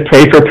go there to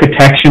pray for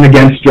protection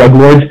against drug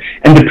lords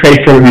and to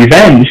pray for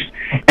revenge.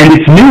 And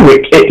it's new.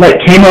 It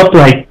like came up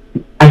like,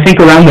 I think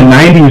around the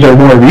 90s or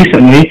more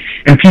recently,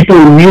 and people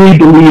really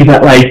believe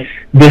that like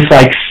this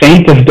like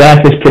saint of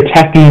death is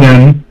protecting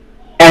them.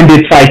 And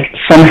it's like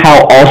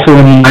somehow also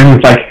in line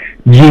with like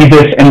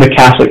Jesus and the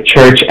Catholic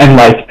Church and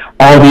like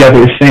all the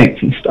other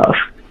saints and stuff.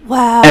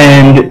 Wow.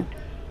 And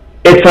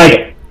it's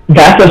like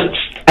that's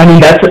an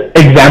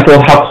example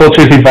of how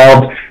cultures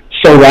evolved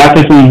so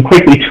rapidly and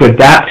quickly to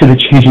adapt to the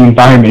changing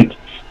environment.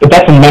 But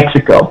that's in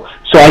Mexico.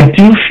 So I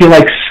do feel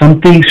like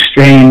something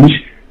strange,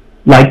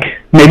 like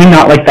maybe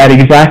not like that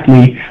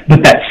exactly,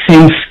 but that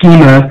same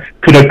schema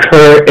could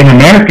occur in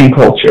American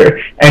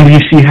culture. And you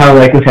see how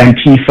like with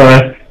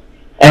Antifa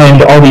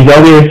and all these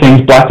other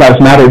things, Black Lives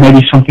Matter,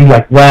 maybe something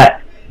like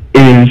that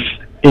is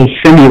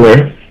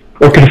similar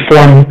or could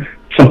form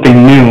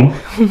something new.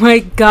 Oh my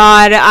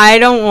god, I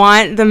don't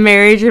want the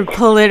marriage of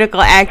political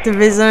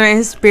activism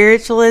and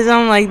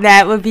spiritualism. Like,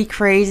 that would be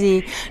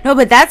crazy. No,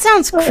 but that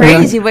sounds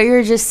crazy, what you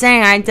were just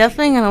saying. I'm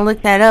definitely going to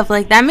look that up.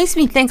 Like, that makes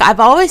me think.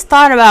 I've always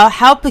thought about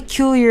how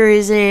peculiar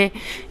is it.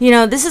 You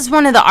know, this is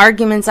one of the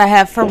arguments I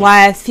have for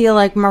why I feel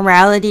like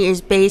morality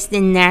is based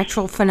in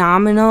natural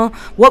phenomena.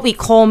 What we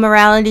call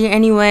morality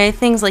anyway.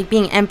 Things like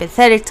being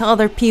empathetic to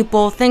other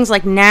people. Things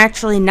like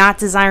naturally not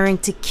desiring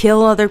to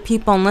kill other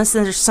people unless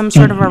there's some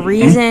sort of a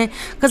reason.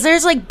 Because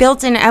there's like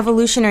built-in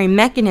evolutionary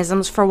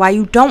mechanisms for why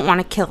you don't want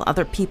to kill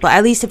other people,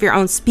 at least of your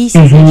own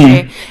species and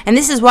shit. And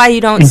this is why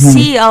you don't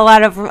see a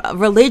lot of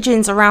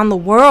religions around the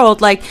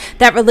world. Like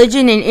that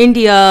religion in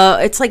India,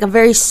 it's like a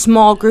very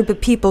small group of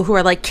people who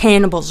are like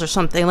cannibals or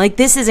something. Like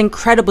this is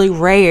incredibly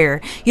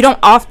rare. You don't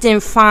often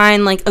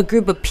find like a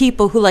group of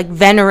people who like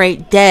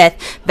venerate death,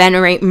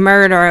 venerate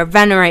murder, or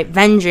venerate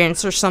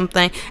vengeance or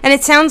something. And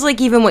it sounds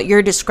like even what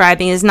you're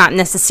describing is not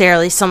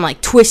necessarily some like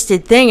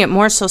twisted thing. It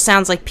more so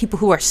sounds like people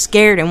who are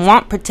scared and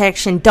want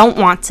protection, don't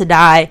want to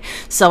die,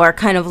 so are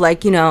kind of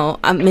like, you know,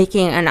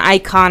 making an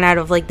icon out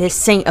of like this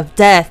saint of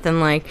death and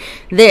like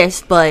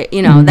this. But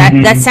you know,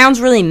 that sounds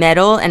really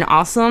metal and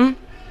awesome.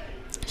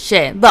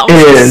 Shit, but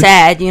also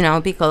sad, you know,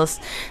 because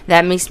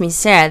that makes me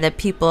sad that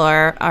people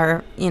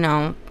are you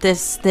know,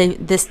 this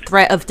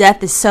threat of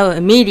death is so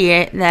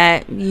immediate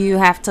that you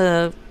have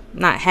to,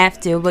 not have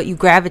to, but you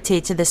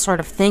gravitate to this sort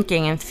of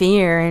thinking and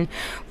fear and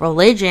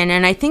religion.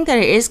 And I think that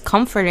it is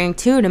comforting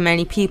too to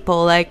many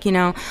people. Like, you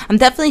know, I'm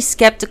definitely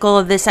skeptical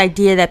of this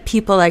idea that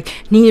people like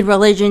need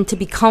religion to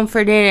be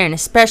comforted, and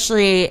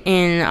especially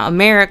in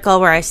America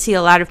where I see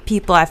a lot of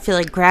people, I feel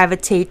like,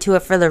 gravitate to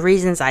it for the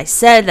reasons I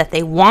said, that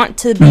they want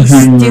to be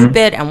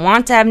stupid and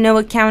want to have no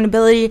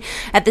accountability.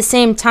 At the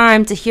same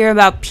time, to hear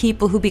about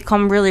people who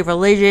become really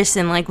religious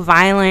in like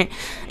violent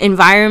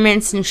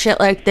environments and shit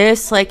like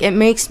this, like it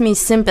makes me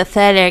sympathetic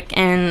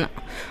and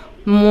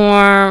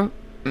more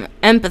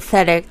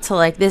empathetic to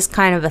like this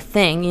kind of a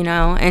thing, you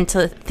know, and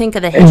to think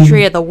of the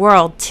history of the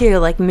world too,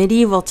 like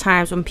medieval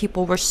times when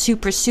people were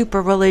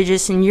super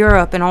religious in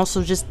Europe and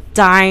also just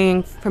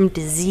dying from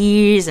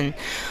disease and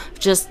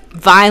just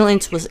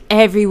violence was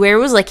everywhere. It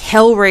was like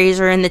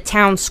Hellraiser in the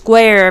town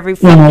square every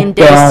fucking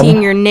day,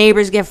 seeing your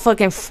neighbors get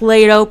fucking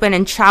flayed open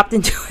and chopped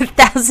into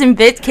 1,000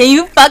 bits. Can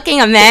you fucking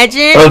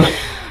imagine?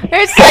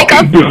 It's like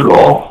like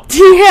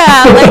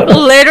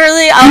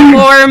literally a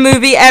horror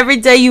movie every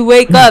day you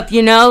wake up,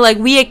 you know? Like,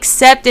 we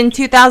accept in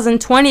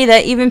 2020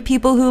 that even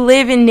people who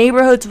live in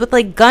neighborhoods with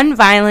like gun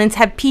violence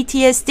have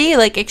PTSD,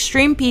 like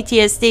extreme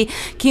PTSD.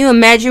 Can you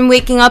imagine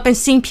waking up and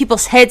seeing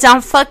people's heads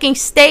on fucking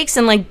stakes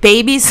and like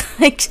babies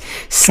like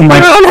strewn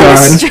on the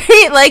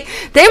street? Like,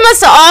 they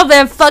must have all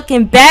been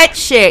fucking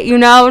batshit, you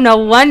know? No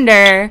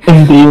wonder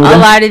a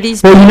lot of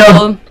these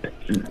people.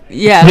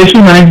 This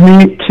reminds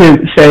me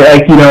to say,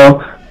 like, you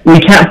know, we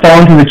can't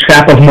fall into the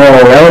trap of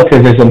moral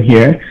relativism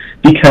here,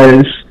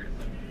 because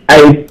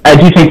I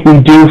do think we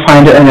do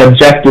find an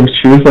objective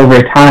truth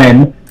over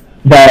time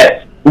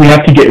that we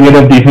have to get rid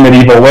of these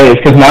medieval ways,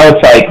 because now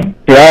it's like,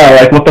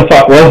 yeah, like, what the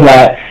fuck was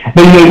that?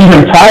 But, you know,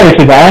 even prior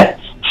to that,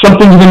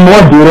 something even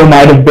more brutal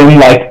might have been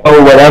like,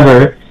 oh,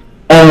 whatever.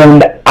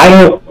 And I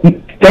don't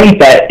think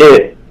that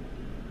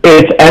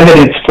it's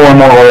evidence for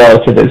moral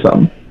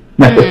relativism,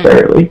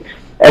 necessarily.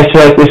 I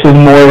feel like this is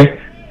more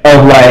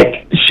of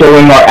like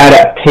showing our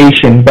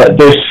adaptation, but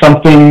there's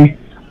something,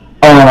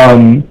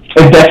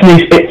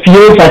 it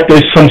feels like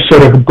there's some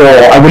sort of goal.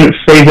 I wouldn't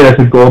phrase it as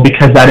a goal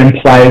because that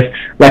implies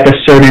like a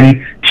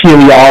certain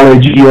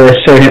teleology or a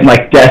certain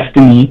like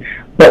destiny,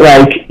 but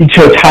like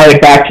to tie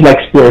it back to like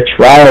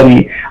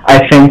spirituality,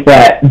 I think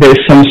that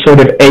there's some sort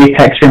of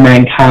apex for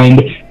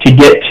mankind to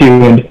get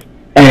to,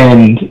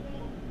 and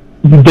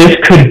this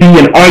could be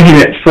an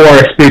argument for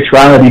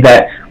spirituality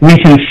that we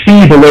can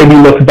see the way we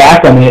look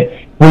back on it.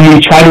 When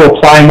we try to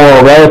apply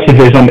moral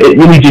relativism, it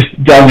really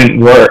just doesn't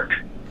work,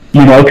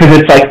 you know, because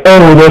it's like,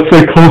 oh, that's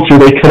their culture.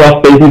 They cut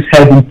off babies'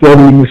 heads and throw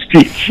them in the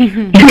streets. You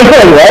know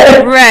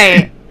what?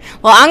 Right.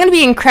 Well, I'm going to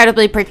be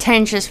incredibly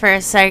pretentious for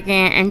a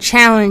second and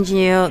challenge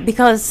you,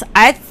 because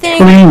I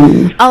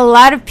think a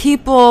lot of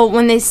people,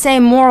 when they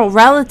say moral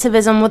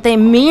relativism, what they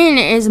mean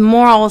is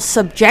moral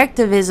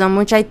subjectivism,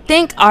 which I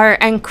think are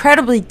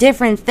incredibly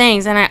different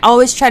things. And I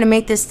always try to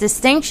make this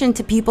distinction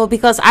to people,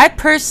 because I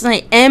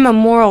personally am a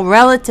moral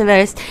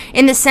relativist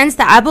in the sense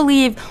that I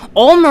believe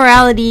all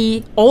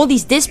morality, all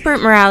these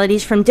disparate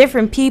moralities from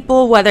different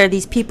people, whether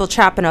these people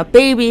chopping up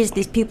babies,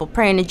 these people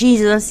praying to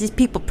Jesus, these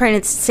people praying to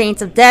the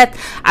saints of death,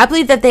 I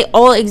believe that they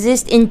all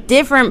exist in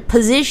different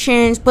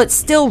positions, but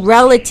still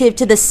relative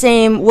to the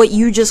same, what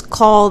you just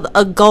called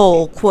a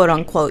goal, quote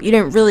unquote. You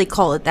didn't really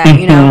call it that,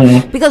 you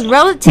know, because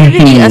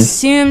relativity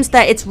assumes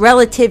that it's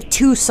relative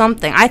to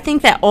something. I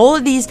think that all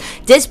of these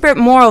disparate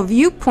moral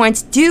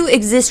viewpoints do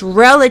exist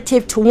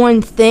relative to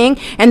one thing,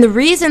 and the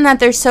reason that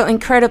they're so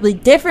incredibly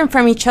different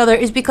from each other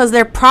is because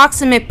their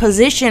proximate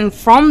position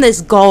from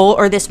this goal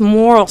or this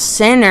moral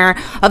center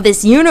of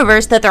this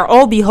universe that they're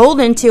all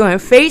beholden to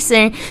and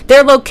facing,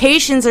 their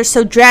locations are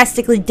so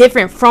drastically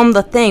different from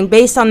the thing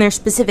based on their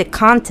specific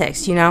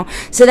context, you know.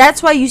 So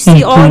that's why you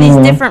see all these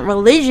different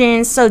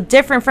religions so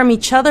different from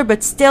each other,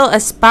 but still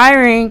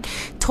aspiring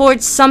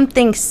towards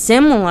something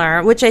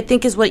similar, which I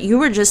think is what you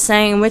were just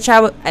saying, which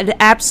I'd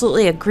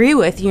absolutely agree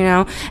with, you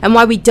know, and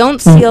why we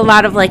don't see a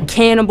lot of like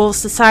cannibal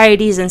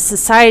societies and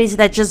societies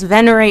that just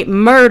venerate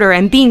murder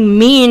and being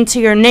mean to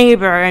your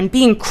neighbor and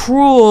being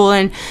cruel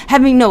and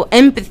having no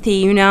empathy,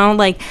 you know.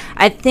 Like,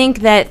 I think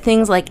that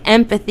things like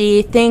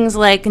empathy, things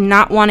like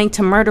not wanting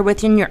to murder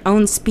within your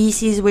own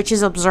species, which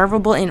is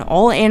observable in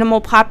all animal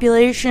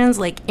populations,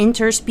 like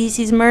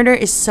interspecies murder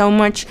is so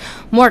much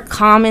more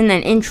common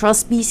than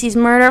intraspecies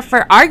murder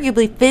for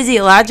arguably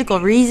physiological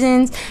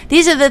reasons.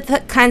 These are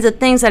the kinds of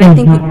things that I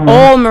think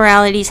all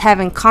moralities have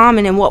in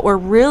common, and what we're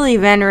really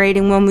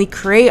venerating when we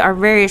create our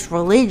various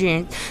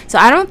religions. So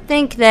I don't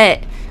think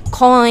that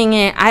calling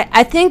it,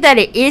 I think that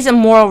it is a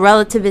moral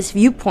relativist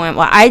viewpoint,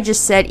 what I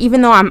just said,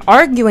 even though I'm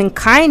arguing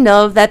kind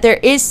of that there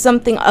is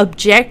something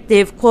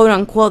objective, quote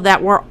unquote,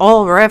 that we're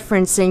all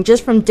referencing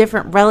just from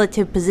different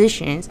relative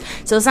positions.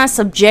 So it's not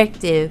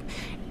subjective,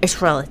 it's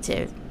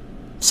relative.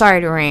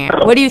 Sorry to rant.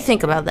 What do you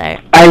think about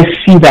that? I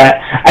see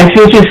that. I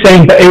see what you're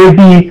saying, but it would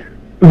be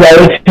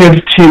relative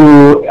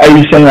to, are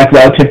you saying like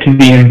relative to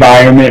the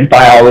environment,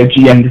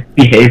 biology, and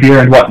behavior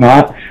and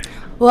whatnot?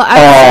 Well,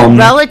 I would say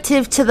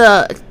relative to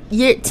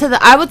the,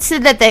 I would say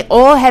that they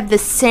all have the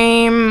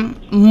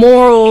same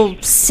moral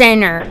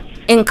center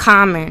in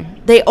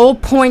common. They all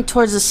point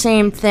towards the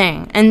same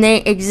thing, and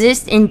they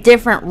exist in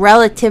different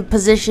relative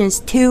positions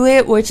to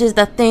it, which is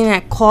the thing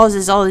that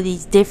causes all of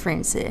these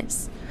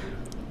differences.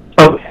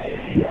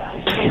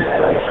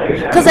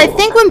 Because I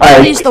think when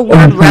people use the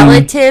word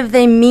relative,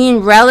 they mean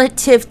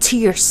relative to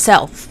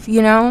yourself,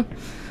 you know?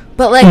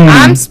 But, like,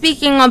 I'm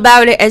speaking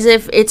about it as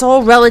if it's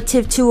all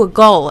relative to a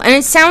goal. And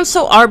it sounds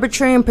so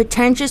arbitrary and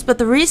pretentious, but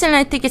the reason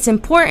I think it's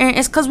important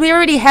is because we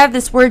already have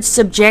this word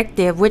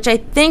subjective, which I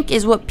think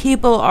is what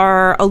people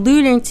are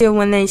alluding to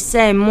when they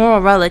say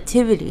moral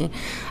relativity.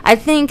 I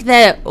think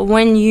that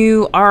when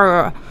you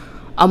are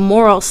a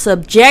moral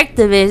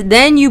subjectivist,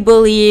 then you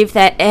believe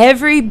that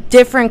every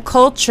different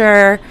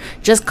culture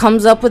just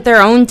comes up with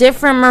their own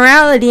different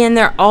morality, and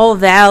they're all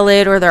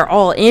valid or they're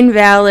all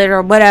invalid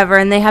or whatever,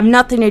 and they have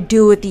nothing to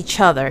do with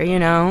each other, you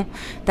know?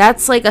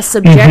 That's like a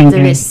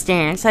subjectivist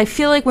stance. I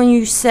feel like when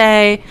you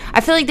say, I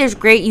feel like there's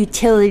great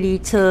utility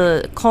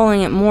to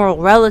calling it moral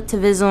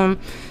relativism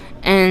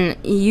and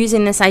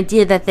using this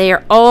idea that they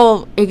are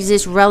all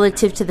exist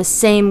relative to the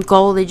same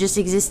goal, they just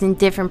exist in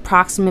different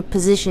proximate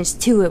positions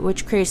to it,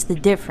 which creates the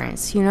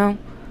difference, you know?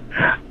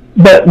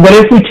 But what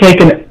if we take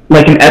an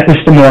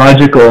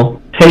epistemological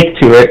take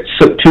to it,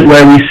 so to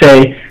where we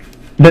say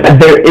that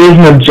there is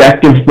an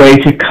objective way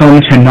to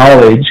come to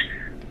knowledge,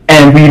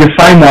 and we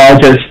define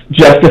knowledge as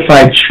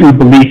justified true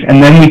belief,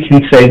 and then we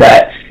can say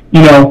that,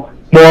 you know,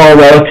 moral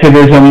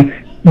relativism,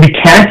 we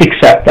can't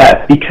accept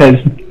that because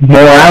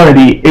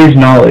morality is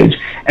knowledge,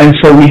 and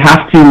so we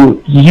have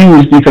to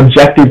use these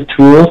objective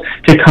tools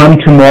to come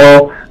to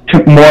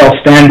moral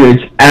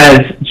standards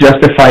as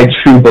justified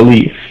true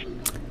belief.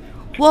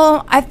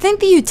 Well, I think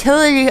the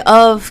utility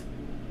of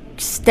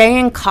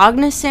staying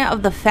cognizant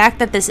of the fact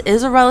that this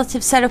is a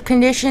relative set of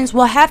conditions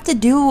will have to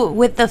do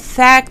with the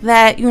fact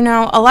that, you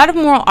know, a lot of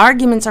moral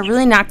arguments are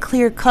really not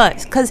clear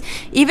cut. Because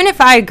even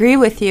if I agree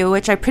with you,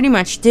 which I pretty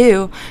much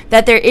do,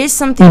 that there is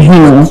something you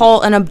could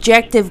call an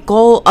objective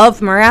goal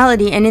of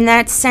morality, and in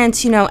that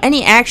sense, you know,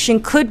 any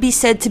action could be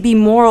said to be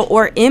moral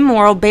or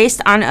immoral based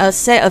on a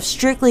set of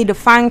strictly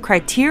defined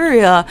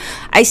criteria,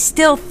 I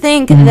still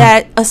think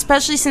that,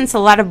 especially since a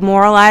lot of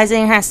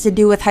moralizing has to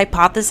do with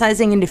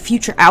hypothesizing into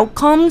future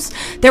outcomes,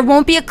 there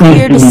won't be a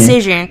clear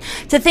decision.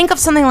 To think of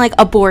something like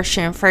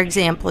abortion, for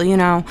example, you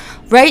know,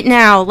 right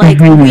now, like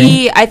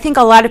I think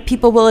a lot of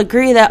people will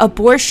agree that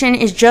abortion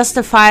is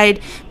justified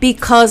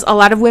because a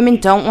lot of women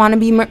don't want to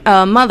be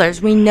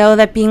mothers. We know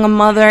that being a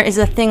mother is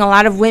a thing a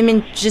lot of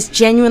women just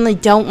genuinely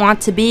don't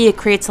want to be. It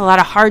creates a lot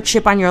of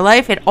hardship on your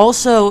life. It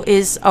also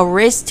is a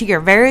risk to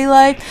your very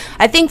life.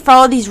 I think for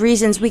all these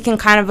reasons, we can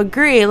kind of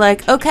agree,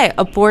 like, okay,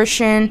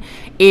 abortion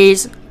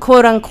is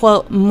quote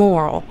unquote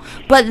moral.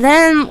 But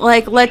then,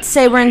 like, let's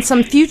say we're in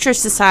some future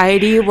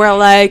society where,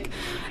 like,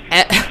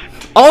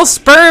 all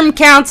sperm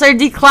counts are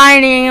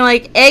declining,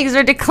 like, eggs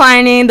are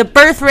declining, the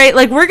birth rate,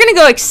 like, we're gonna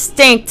go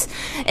extinct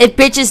if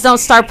bitches don't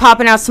start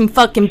popping out some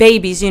fucking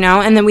babies, you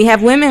know? And then we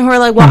have women who are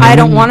like, well, I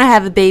don't want to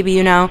have a baby,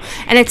 you know?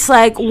 And it's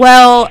like,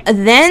 well,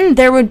 then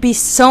there would be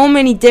so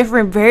many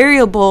different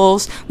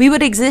variables. We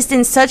would exist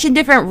in such a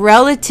different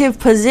relative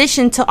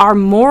position to our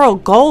moral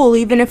goal,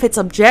 even if it's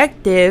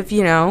objective,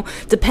 you know,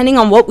 depending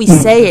on what we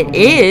say it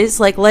is.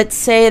 Like, let's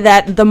say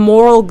that the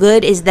moral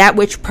good is that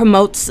which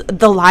promotes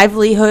the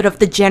livelihood of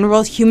the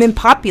general human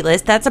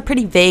populace. That's a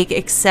pretty vague,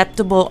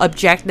 acceptable,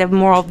 objective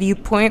moral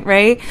viewpoint,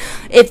 right?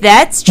 If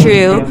that's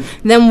true,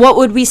 then what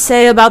would we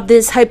say about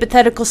this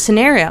hypothetical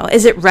scenario?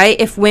 Is it right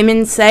if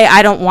women say,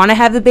 I don't want to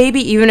have a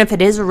baby, even if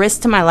it is a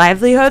risk to my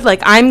livelihood?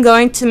 Like, I'm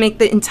going to make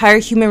the entire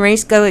human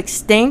race go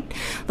extinct?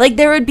 Like,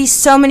 there would be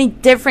so many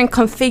different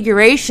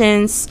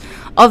configurations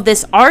of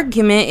this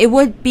argument. It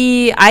would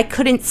be, I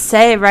couldn't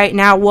say right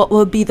now what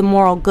would be the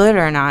moral good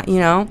or not, you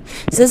know?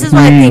 So this is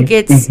why I think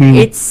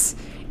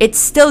it's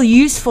still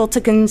useful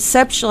to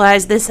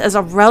conceptualize this as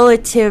a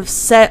relative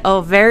set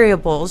of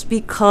variables,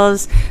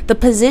 because the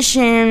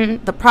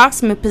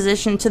proximate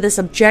position to this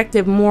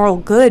objective moral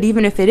good,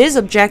 even if it is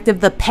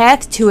objective, the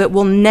path to it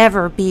will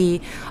never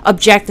be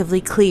objectively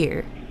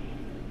clear.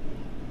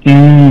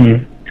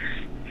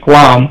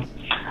 Wow.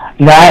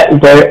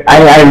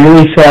 I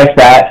really feel like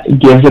that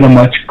gives it a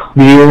much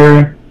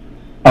clearer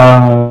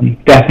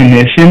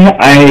definition.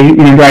 I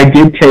remember I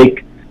did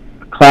take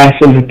a class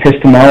of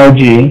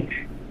epistemology,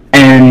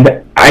 and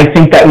I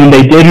think that when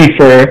they did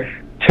refer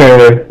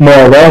to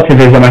moral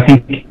relativism, I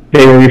think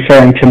they were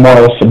referring to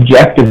moral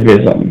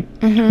subjectivism.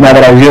 Now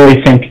that I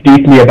really think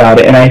deeply about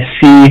it, and I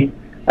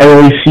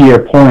really see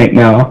your point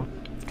now.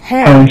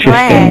 How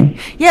interesting.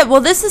 Yeah, well,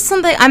 this is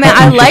something, I mean,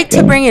 I like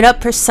to bring it up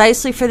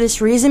precisely for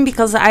this reason,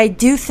 because I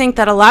do think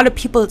that a lot of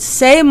people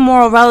say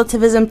moral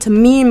relativism to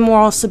mean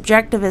moral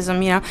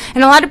subjectivism, you know,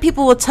 and a lot of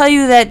people will tell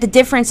you that the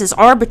difference is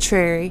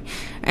arbitrary.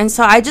 And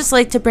so I just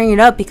like to bring it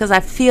up because I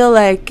feel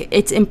like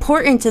it's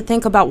important to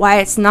think about why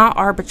it's not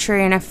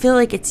arbitrary, and I feel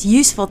like it's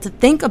useful to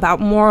think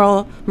about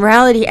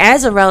morality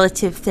as a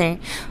relative thing,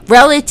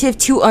 relative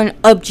to an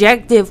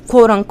objective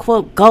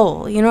quote-unquote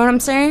goal. You know what I'm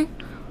saying?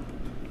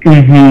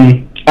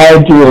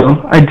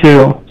 I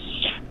do.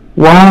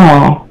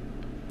 Wow.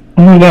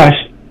 Oh my gosh.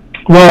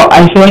 Well,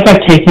 I feel like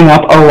I've taken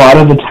up a lot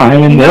of the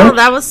time in this. No,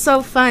 that was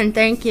so fun.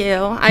 Thank you.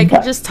 I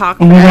could just talk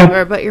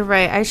forever, but you're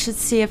right. I should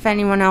see if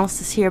anyone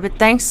else is here. But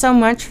thanks so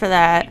much for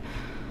that.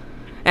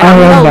 And I'm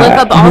going to look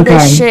up all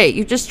this shit.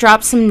 You just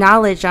dropped some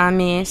knowledge on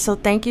me, so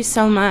thank you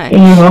so much.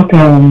 You're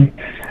welcome.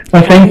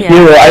 Well, thank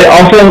you. I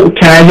also,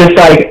 can I just,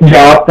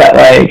 drop that,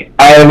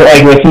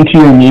 I, listened to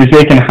your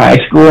music in high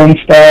school and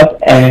stuff,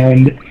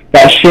 and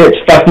that shit's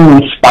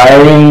fucking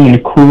inspiring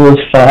and cool as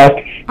fuck.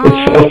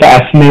 It's so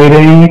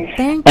fascinating.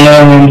 Thank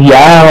and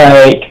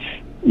yeah, I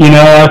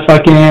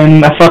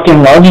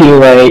fucking love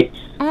you.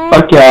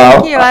 Fuck y'all.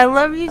 Thank you. I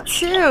love you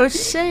too.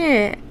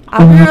 Shit.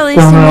 I'll be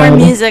releasing more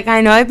music.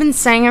 I know I've been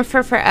singing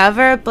for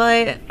forever,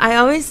 but I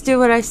always do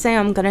what I say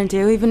I'm gonna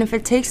do, even if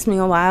it takes me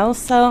a while.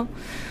 So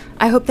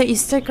I hope that you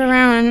stick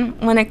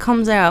around when it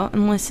comes out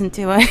and listen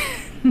to it.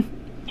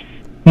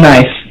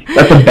 Nice.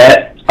 That's a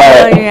bet.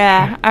 Oh,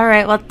 yeah. All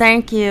right. Well,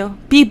 thank you.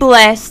 Be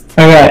blessed.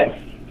 All right.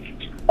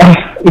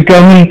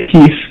 Go in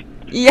peace.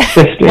 Yeah.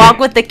 Sister. Walk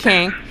with the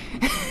king.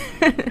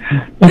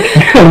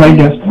 Oh, my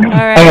gosh. All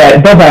right. All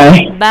right.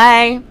 Bye-bye.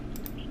 Bye.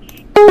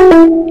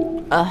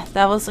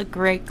 That was a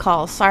great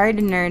call. Sorry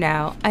to nerd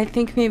out. I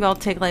think maybe I'll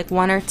take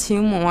one or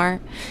two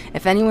more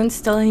if anyone's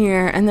still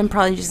here, and then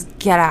probably just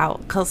get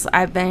out because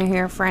I've been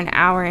here for an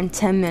hour and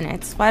 10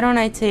 minutes. Why don't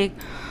I take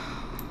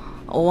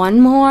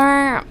one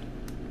more?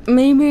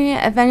 Maybe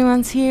if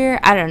anyone's here,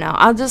 I don't know.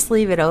 I'll just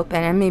leave it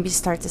open and maybe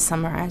start to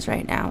summarize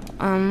right now.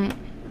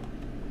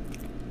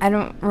 I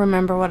don't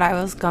remember what I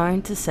was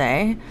going to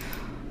say.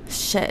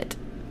 Shit.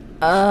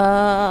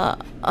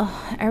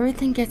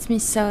 Everything gets me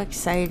so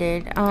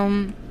excited.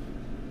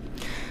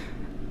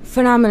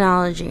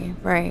 Phenomenology,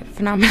 right?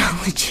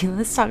 Phenomenology.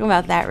 Let's talk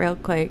about that real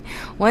quick.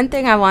 One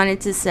thing I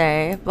wanted to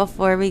say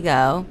before we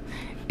go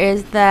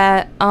is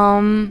that,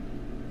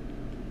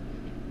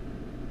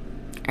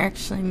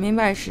 actually, maybe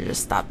I should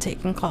just stop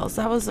taking calls.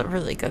 That was a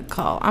really good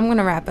call. I'm going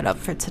to wrap it up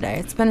for today.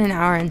 It's been an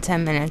hour and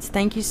 10 minutes.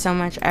 Thank you so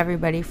much,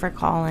 everybody, for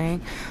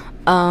calling.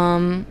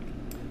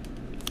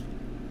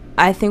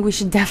 I think we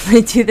should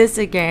definitely do this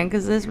again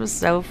because this was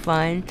so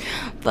fun.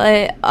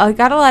 But I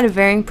got a lot of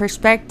varying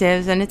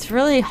perspectives, and it's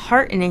really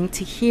heartening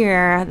to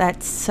hear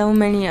that so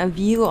many of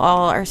you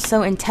all are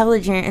so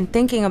intelligent and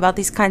thinking about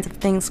these kinds of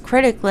things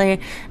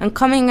critically and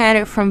coming at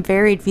it from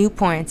varied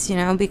viewpoints, you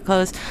know,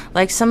 because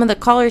like some of the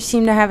callers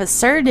seem to have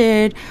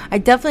asserted, I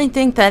definitely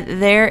think that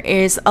there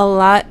is a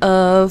lot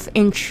of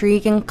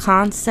intriguing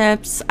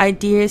concepts,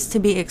 ideas to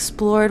be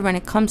explored when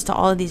it comes to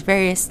all of these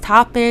various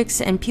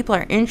topics, and people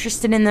are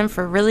interested in them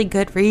for really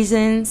good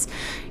reasons,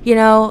 you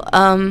know.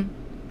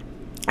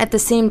 At the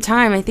same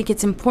time, I think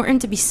it's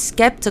important to be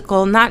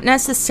skeptical, not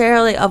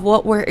necessarily of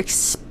what we're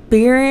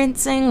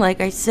experiencing,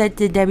 like I said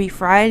to Debbie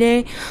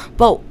Friday,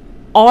 but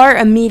our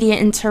immediate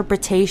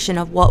interpretation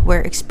of what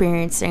we're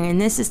experiencing.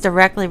 And this is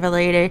directly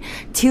related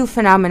to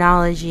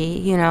phenomenology,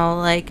 you know,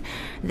 like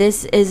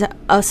this is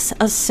a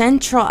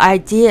central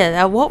idea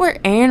that what we're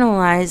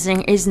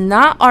analyzing is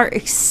not our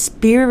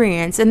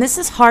experience. And this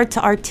is hard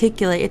to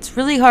articulate. It's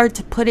really hard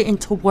to put it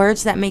into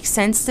words that make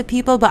sense to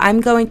people, but I'm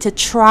going to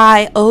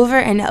try over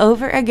and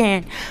over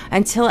again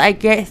until I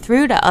get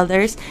through to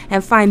others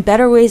and find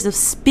better ways of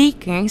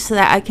speaking so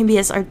that I can be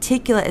as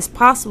articulate as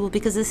possible,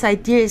 because this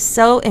idea is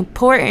so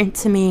important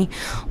to me.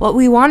 What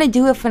we want to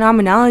do with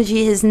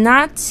phenomenology is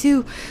not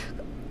to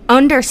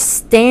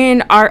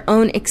understand our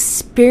own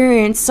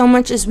experience so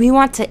much as we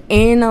want to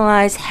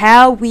analyze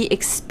how we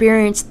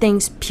experience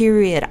things,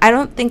 period. I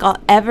don't think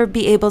I'll ever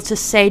be able to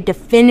say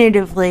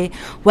definitively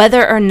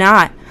whether or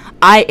not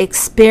I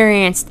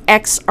experienced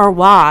X or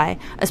Y,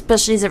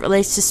 especially as it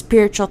relates to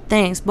spiritual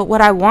things. But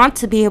what I want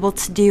to be able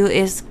to do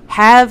is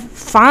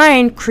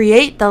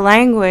create the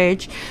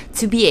language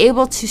to be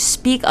able to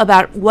speak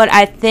about what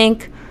I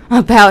think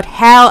about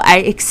how I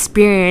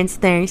experience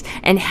things,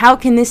 and how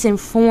can this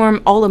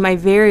inform all of my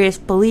various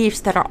beliefs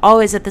that are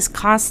always at this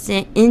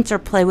constant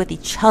interplay with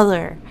each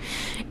other.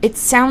 It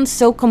sounds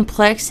so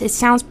complex, it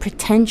sounds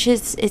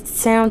pretentious, it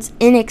sounds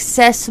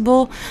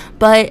inaccessible,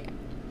 but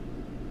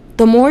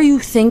the more you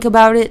think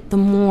about it, the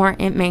more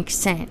it makes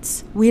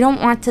sense. We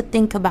don't want to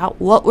think about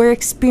what we're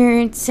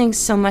experiencing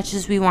so much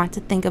as we want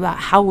to think about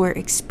how we're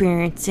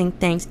experiencing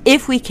things.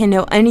 If we can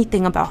know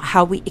anything about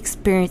how we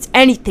experience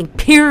anything,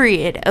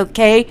 period,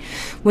 okay?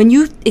 When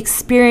you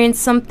experience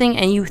something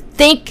and you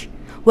think,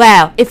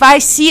 wow, if I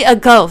see a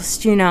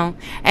ghost, you know,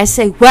 and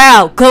say,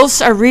 wow,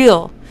 ghosts are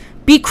real.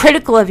 Be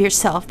critical of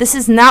yourself. This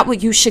is not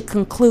what you should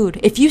conclude.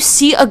 If you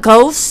see a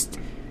ghost,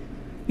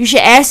 you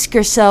should ask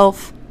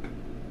yourself,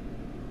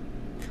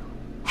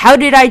 how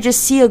did I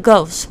just see a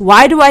ghost?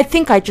 Why do I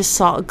think I just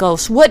saw a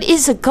ghost? What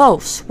is a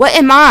ghost? What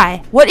am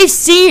I? What is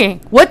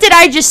seeing? What did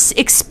I just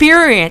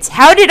experience?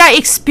 How did I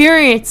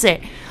experience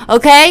it?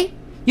 Okay?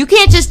 You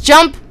can't just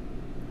jump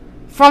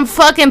from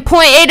fucking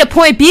point A to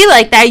point B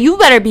like that. You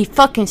better be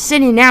fucking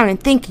sitting down and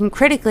thinking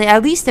critically.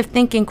 At least if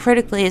thinking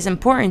critically is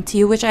important to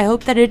you, which I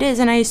hope that it is,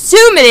 and I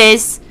assume it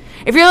is,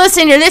 if you're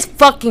listening to this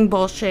fucking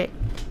bullshit.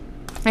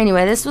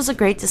 Anyway, this was a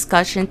great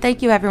discussion.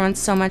 Thank you everyone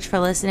so much for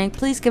listening.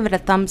 Please give it a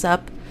thumbs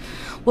up.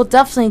 We'll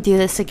definitely do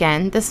this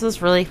again. This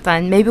was really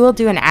fun. Maybe we'll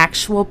do an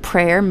actual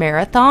prayer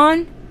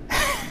marathon.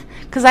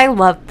 Because I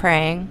love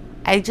praying.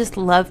 I just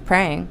love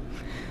praying.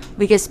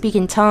 We could speak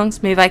in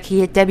tongues. Maybe I could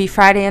get Debbie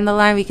Friday in the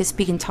line. We could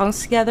speak in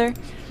tongues together.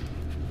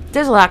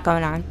 There's a lot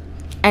going on.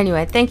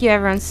 Anyway, thank you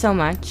everyone so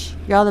much.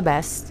 You're all the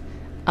best.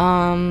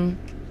 And...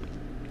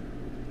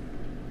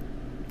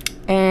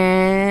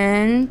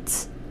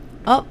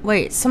 oh,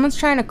 wait. Someone's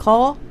trying to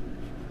call?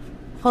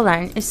 Hold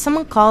on. Is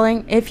someone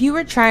calling? If you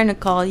were trying to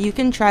call, you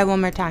can try one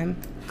more time.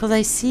 Because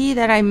I see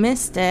that I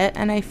missed it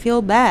and I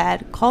feel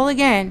bad. Call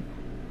again.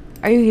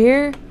 Are you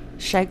here?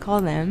 Should I call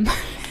them?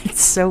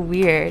 It's so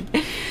weird.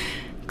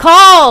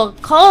 Call!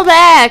 Call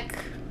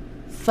back!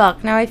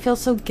 Fuck, now I feel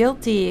so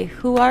guilty.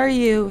 Who are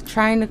you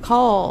trying to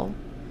call?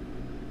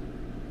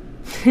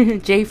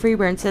 Jay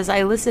Freeburn says,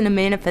 I listen to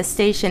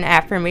manifestation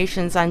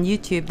affirmations on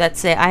YouTube that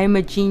say I am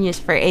a genius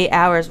for 8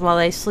 hours while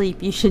I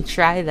sleep. You should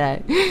try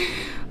that.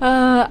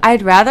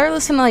 I'd rather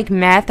listen to like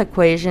math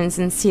equations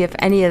and see if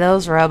any of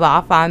those rub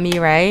off on me,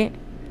 right?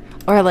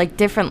 Or like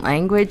different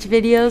language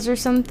videos or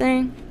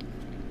something.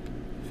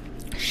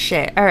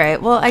 Shit.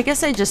 Alright, well, I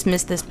guess I just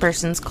missed this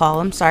person's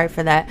call. I'm sorry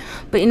for that.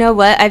 But you know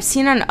what? I've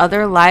seen on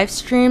other live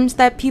streams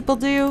that people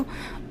do,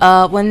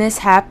 when this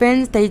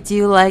happens, they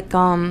do like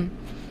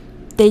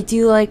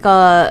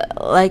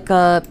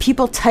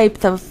people type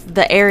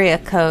the area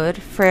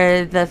code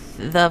for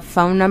the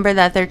phone number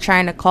that they're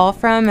trying to call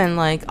from, and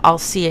like I'll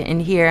see it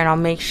in here and I'll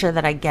make sure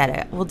that I get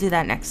it. We'll do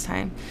that next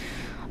time.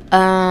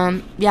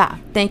 Yeah,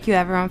 thank you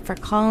everyone for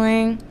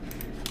calling,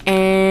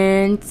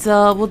 and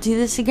we'll do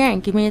this again.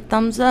 Give me a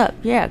thumbs up.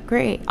 Yeah,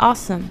 great,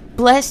 awesome,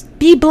 blessed,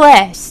 be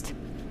blessed,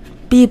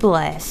 be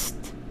blessed.